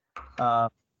think the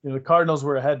Cardinals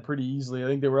were ahead pretty easily. I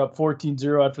think they were up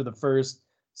 14-0 after the first,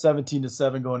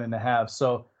 17-7 going into half.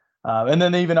 So, and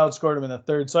then they even outscored them in the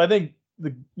third. So I think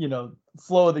the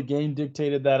flow of the game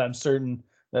dictated that. I'm certain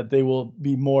that they will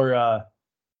be more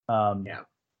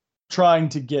trying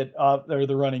to get up or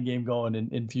the running game going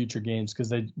in future games because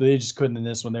they just couldn't in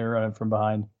this one. They were running from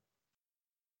behind.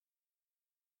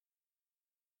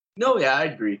 No, yeah, I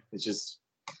agree. It's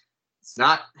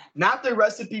not the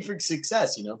recipe for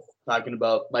success, talking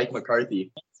about Mike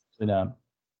McCarthy. No,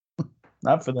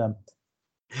 not for them.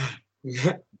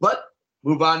 But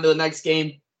move on to the next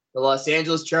game. The Los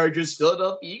Angeles Chargers,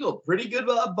 Philadelphia Eagles. Pretty good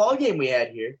ball game we had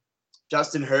here.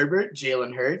 Justin Herbert,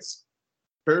 Jalen Hurts.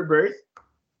 Herbert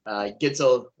gets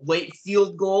a late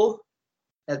field goal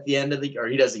at the end of the – or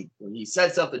he doesn't – he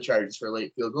sets up the Chargers for a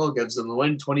late field goal, gives them the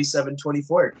win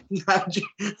 27-24.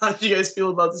 How'd you guys feel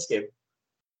about this game?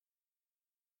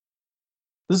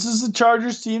 This is the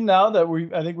Chargers team now that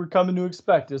I think we're coming to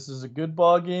expect. This is a good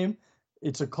ball game.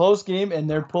 It's a close game, and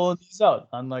they're pulling these out.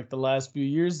 Unlike the last few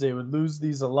years, they would lose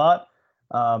these a lot.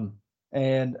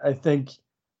 And I think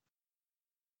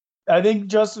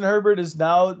Justin Herbert is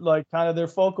now like kind of their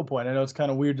focal point. I know it's kind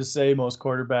of weird to say, most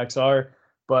quarterbacks are,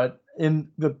 but in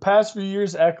the past few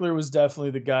years, Eckler was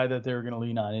definitely the guy that they were going to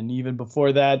lean on. And even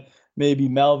before that, maybe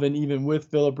Melvin, even with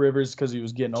Phillip Rivers because he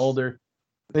was getting older.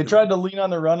 They tried to lean on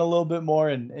the run a little bit more,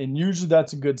 and usually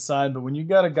that's a good sign. But when you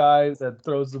got a guy that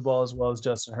throws the ball as well as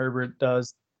Justin Herbert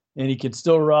does, and he can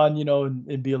still run,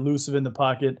 and be elusive in the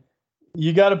pocket,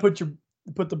 you got to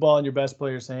put the ball in your best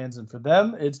player's hands. And for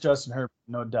them, it's Justin Herbert,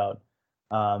 no doubt.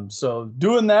 So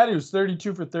doing that, he was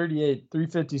 32 for 38,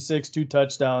 356, 2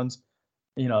 touchdowns.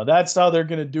 That's how they're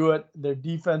going to do it. Their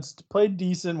defense played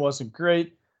decent, wasn't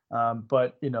great,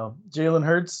 but Jalen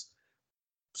Hurts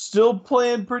still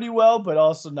playing pretty well, but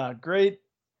also not great.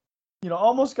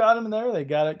 Almost got him in there. They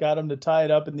got him to tie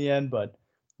it up in the end, but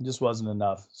it just wasn't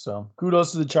enough. So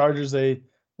kudos to the Chargers. They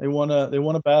won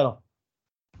a battle.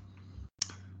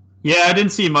 Yeah, I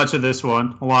didn't see much of this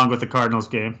one, along with the Cardinals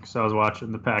game, because I was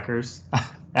watching the Packers.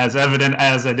 As evident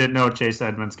as I didn't know Chase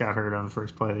Edmonds got hurt on the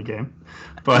first play of the game,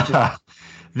 but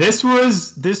this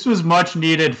was much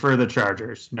needed for the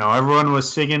Chargers. Everyone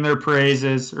was singing their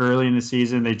praises early in the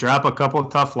season. They drop a couple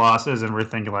of tough losses, and we're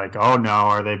thinking like, oh no,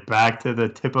 are they back to the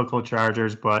typical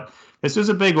Chargers? But this was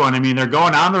a big one. I mean, they're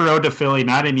going on the road to Philly,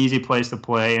 not an easy place to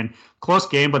play, and close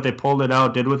game, but they pulled it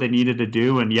out, did what they needed to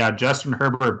do, and yeah, Justin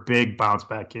Herbert, big bounce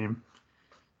back game.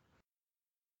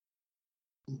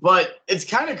 But it's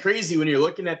kind of crazy when you're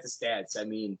looking at the stats. I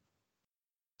mean,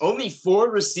 only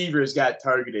 4 receivers got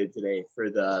targeted today for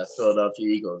the Philadelphia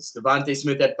Eagles. Devontae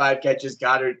Smith had 5 catches,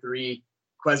 Goddard 3,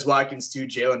 Quez Watkins 2,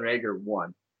 Jalen Reagor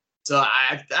 1. So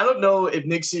I don't know if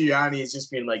Nick Sirianni is just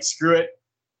being like, screw it.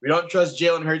 We don't trust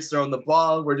Jalen Hurts throwing the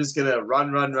ball. We're just going to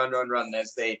run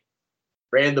as they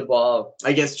ran the ball.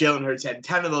 I guess Jalen Hurts had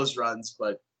 10 of those runs,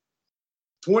 but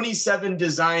 27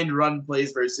 designed run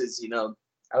plays versus,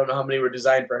 I don't know how many were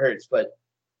designed for Hurts, but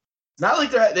it's not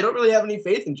like they don't really have any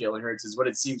faith in Jalen Hurts is what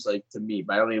it seems like to me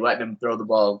by only letting him throw the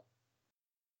ball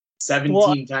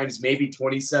 17 times, maybe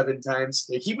 27 times.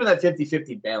 They're keeping that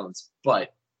 50-50 balance,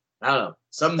 but I don't know.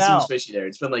 Something seems fishy there.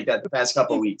 It's been like that the past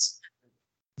couple of weeks.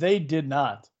 They did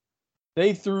not.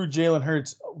 They threw Jalen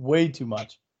Hurts way too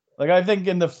much. Like, I think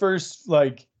in the first,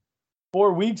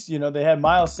 4 weeks, they had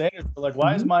Miles Sanders.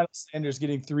 Why is Miles Sanders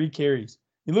getting 3 carries?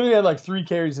 He literally had 3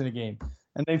 carries in a game.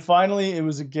 And they finally, it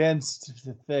was against,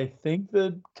 I think,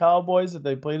 the Cowboys that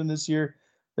they played in this year.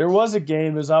 There was a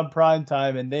game, it was on prime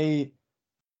time, and they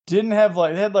didn't have,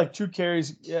 they had 2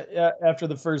 carries after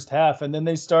the first half, and then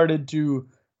they started to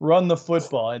run the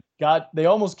football. And they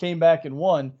almost came back and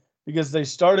won because they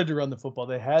started to run the football.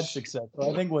 They had success. So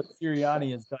I think what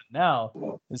Sirianni has done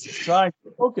now is trying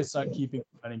to focus on keeping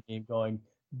the running game going,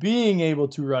 being able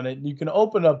to run it. And you can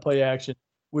open up play action,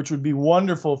 which would be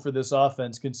wonderful for this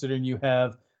offense, considering you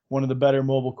have one of the better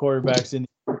mobile quarterbacks in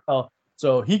the NFL.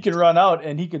 So he can run out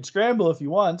and he can scramble if he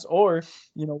wants, or,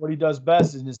 what he does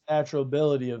best is his natural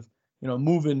ability of,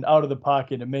 moving out of the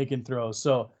pocket and making throws.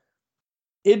 So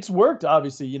it's worked,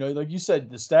 obviously. Like you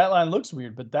said, the stat line looks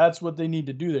weird, but that's what they need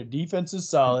to do. Their defense is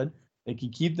solid. They can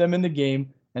keep them in the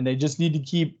game, and they just need to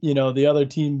keep, the other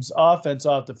team's offense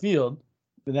off the field.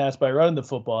 And that's by running the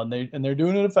football, and they're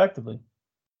doing it effectively.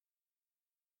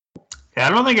 Yeah, I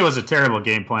don't think it was a terrible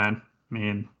game plan. I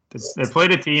mean, they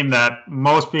played a team that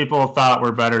most people thought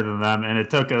were better than them, and it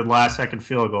took a last-second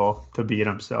field goal to beat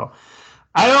them. So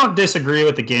I don't disagree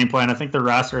with the game plan. I think the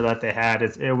roster that they had,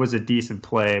 it was a decent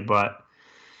play, but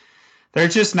they're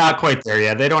just not quite there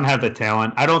yet. They don't have the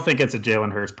talent. I don't think it's a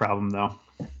Jalen Hurts problem, though.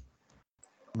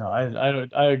 No,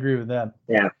 I agree with that.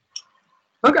 Yeah.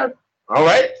 Okay. All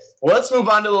right. Well, let's move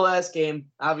on to the last game.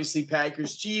 Obviously,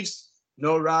 Packers-Chiefs.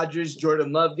 No Rodgers,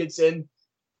 Jordan Love gets in.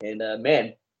 And,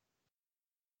 man,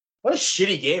 what a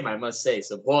shitty game, I must say.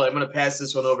 So, Paul, I'm going to pass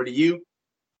this one over to you.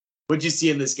 What'd you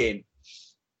see in this game?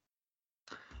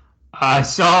 I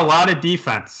saw a lot of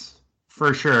defense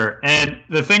for sure. And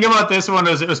the thing about this one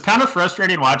is it was kind of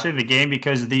frustrating watching the game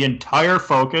because the entire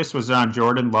focus was on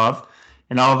Jordan Love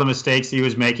and all the mistakes he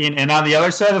was making. And on the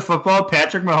other side of the football,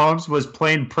 Patrick Mahomes was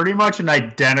playing pretty much an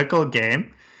identical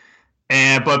game.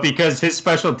 But because his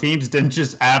special teams didn't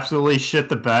just absolutely shit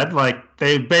the bed, like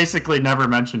they basically never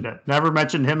mentioned it. Never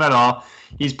mentioned him at all.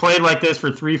 He's played like this for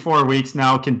 3-4 weeks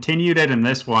now, continued it in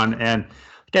this one. And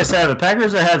like I said, the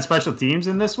Packers that had special teams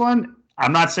in this one,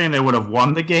 I'm not saying they would have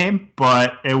won the game,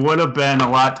 but it would have been a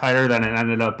lot tighter than it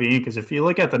ended up being. Because if you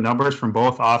look at the numbers from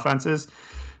both offenses,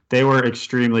 they were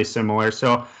extremely similar.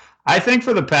 So I think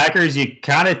for the Packers, you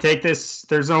kind of take this.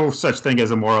 There's no such thing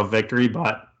as a moral victory,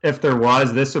 but if there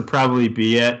was, this would probably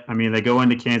be it. I mean, they go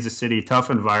into Kansas City, tough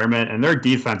environment, and their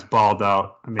defense balled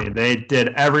out. I mean, they did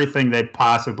everything they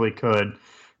possibly could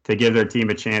to give their team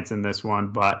a chance in this one.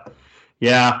 But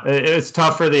yeah, it's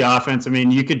tough for the offense. I mean,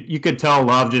 you could tell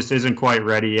Love just isn't quite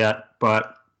ready yet.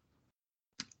 But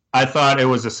I thought it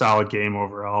was a solid game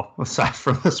overall, aside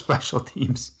from the special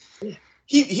teams.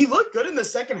 He looked good in the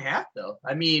second half, though.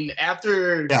 I mean,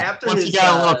 after once he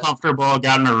got a little comfortable,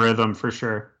 got in a rhythm for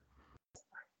sure.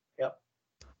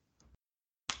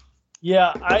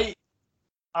 Yeah,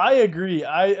 I agree.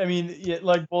 I mean,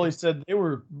 like Bully said, they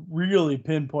were really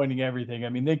pinpointing everything. I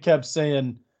mean, they kept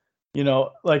saying,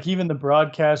 like even the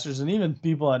broadcasters and even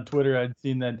people on Twitter, I'd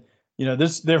seen that,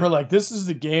 they were like, this is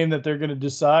the game that they're going to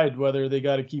decide whether they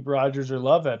got to keep Rodgers or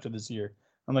Love after this year.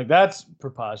 I'm like, that's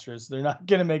preposterous. They're not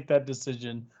going to make that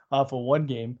decision off of one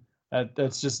game.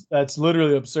 That's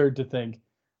literally absurd to think.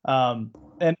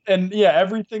 And yeah,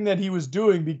 everything that he was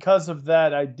doing because of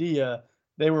that idea,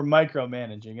 they were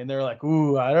micromanaging, and they're like,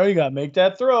 ooh, I know you got to make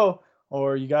that throw,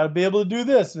 or you got to be able to do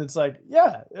this. And it's like,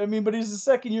 yeah, I mean, but he's a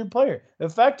second-year player.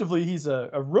 Effectively, he's a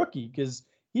rookie because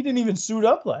he didn't even suit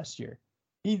up last year.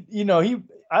 He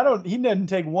didn't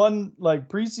take one like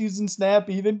preseason snap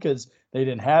even because they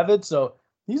didn't have it. So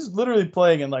he's literally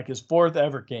playing in like his fourth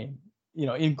ever game,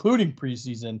 including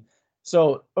preseason.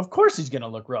 So of course he's going to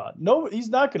look raw. No, he's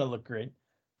not going to look great.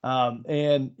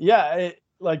 And yeah,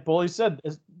 like Bully said,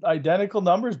 it's identical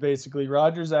numbers basically.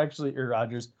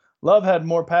 Love had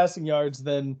more passing yards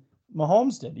than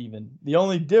Mahomes did even. The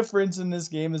only difference in this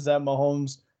game is that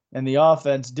Mahomes and the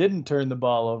offense didn't turn the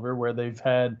ball over, where they've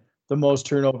had the most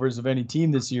turnovers of any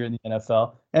team this year in the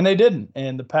NFL, and they didn't.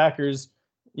 And the Packers,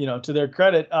 to their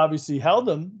credit, obviously held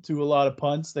them to a lot of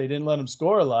punts. They didn't let them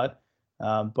score a lot,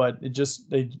 but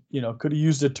they could have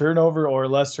used a turnover or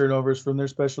less turnovers from their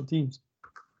special teams.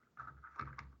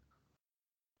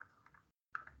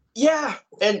 Yeah,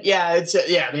 and yeah,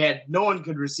 they had no one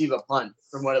could receive a punt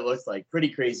from what it looked like. Pretty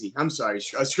crazy. I'm sorry,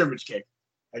 a scrimmage kick.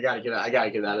 I gotta get out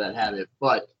of that habit.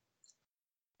 But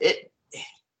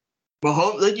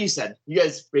Mahomes, like you said, you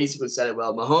guys basically said it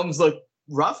well. Mahomes looked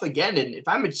rough again, and if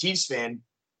I'm a Chiefs fan,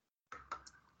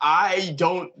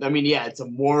 it's a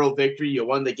moral victory. You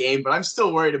won the game, but I'm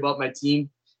still worried about my team.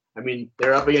 I mean,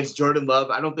 they're up against Jordan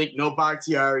Love. I don't think no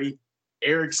Bakhtiari.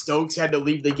 Eric Stokes had to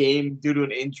leave the game due to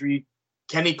an injury.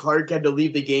 Kenny Clark had to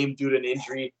leave the game due to an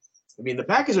injury. I mean, the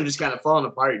Packers are just kind of falling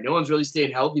apart. No one's really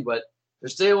staying healthy, but they're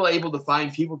still able to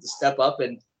find people to step up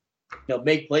and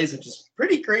make plays, which is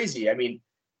pretty crazy. I mean,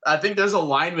 I think there's a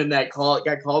lineman that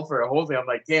got called for a holding. I'm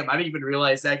like, damn, I didn't even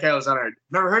realize that guy was on our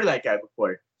 – never heard of that guy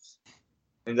before.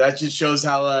 And that just shows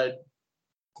how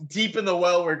deep in the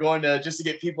well we're going just to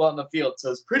get people on the field.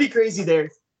 So it's pretty crazy there.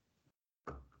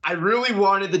 I really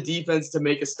wanted the defense to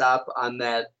make a stop on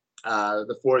that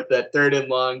that third and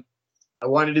long. I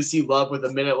wanted to see Love with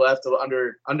a minute left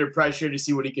under pressure to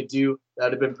see what he could do. That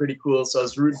would have been pretty cool. So I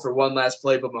was rooting for one last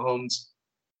play, but Mahomes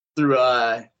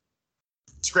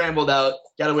scrambled out,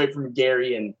 got away from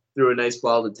Gary, and threw a nice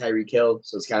ball to Tyreek Hill.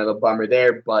 So it's kind of a bummer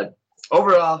there. But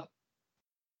overall,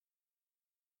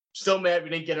 still mad we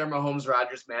didn't get our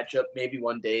Mahomes-Rodgers matchup. Maybe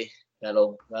one day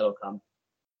that'll come.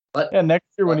 But yeah, next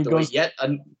year when he goes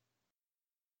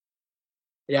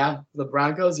the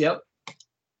Broncos, yep.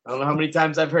 I don't know how many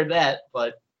times I've heard that,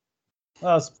 but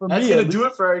that's going to do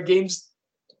it for our games.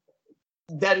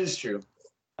 That is true.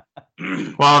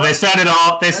 Well, they said it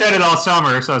all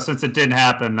summer, so since it didn't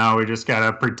happen, now we just got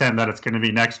to pretend that it's going to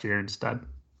be next year instead.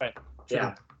 Right.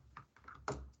 Yeah.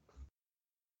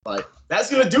 But that's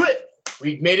going to do it.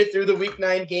 We made it through the Week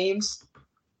 9 games.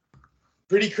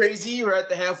 Pretty crazy. We're at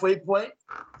the halfway point.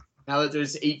 Now that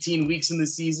there's 18 weeks in the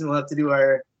season, we'll have to do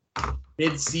our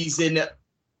mid-season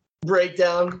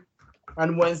breakdown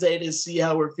on Wednesday to see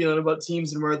how we're feeling about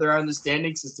teams and where they are in the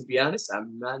standings. Because to be honest,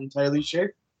 I'm not entirely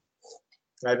sure.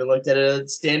 I haven't looked at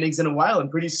standings in a while,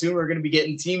 and pretty soon we're going to be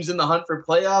getting teams in the hunt for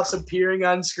playoffs appearing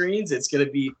on screens. It's going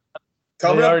to be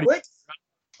coming up quick.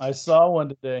 I saw one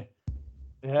today.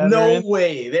 No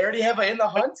way. They already have it in the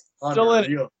hunt? Still in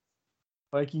it.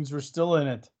 Vikings were still in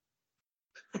it.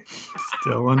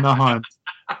 Still in the hunt.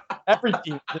 Every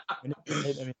team. I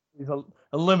mean, he's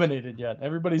eliminated yet.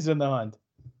 Everybody's in the hunt.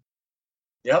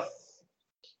 Yep.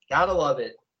 Gotta love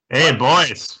it. Hey,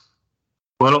 boys.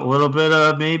 Little bit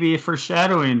of maybe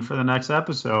foreshadowing for the next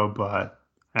episode, but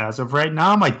as of right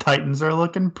now, my Titans are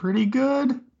looking pretty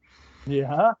good.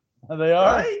 Yeah, they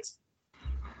are. Right?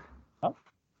 Oh,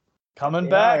 coming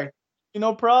back.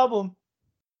 No problem.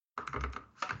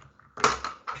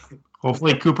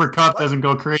 Hopefully Cooper Kupp doesn't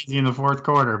go crazy in the fourth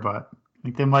quarter, but I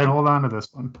think they might hold on to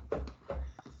this one.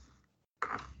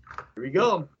 Here we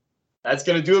go. That's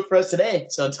going to do it for us today.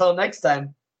 So until next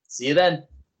time, see you then.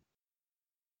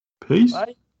 Peace.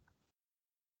 Bye.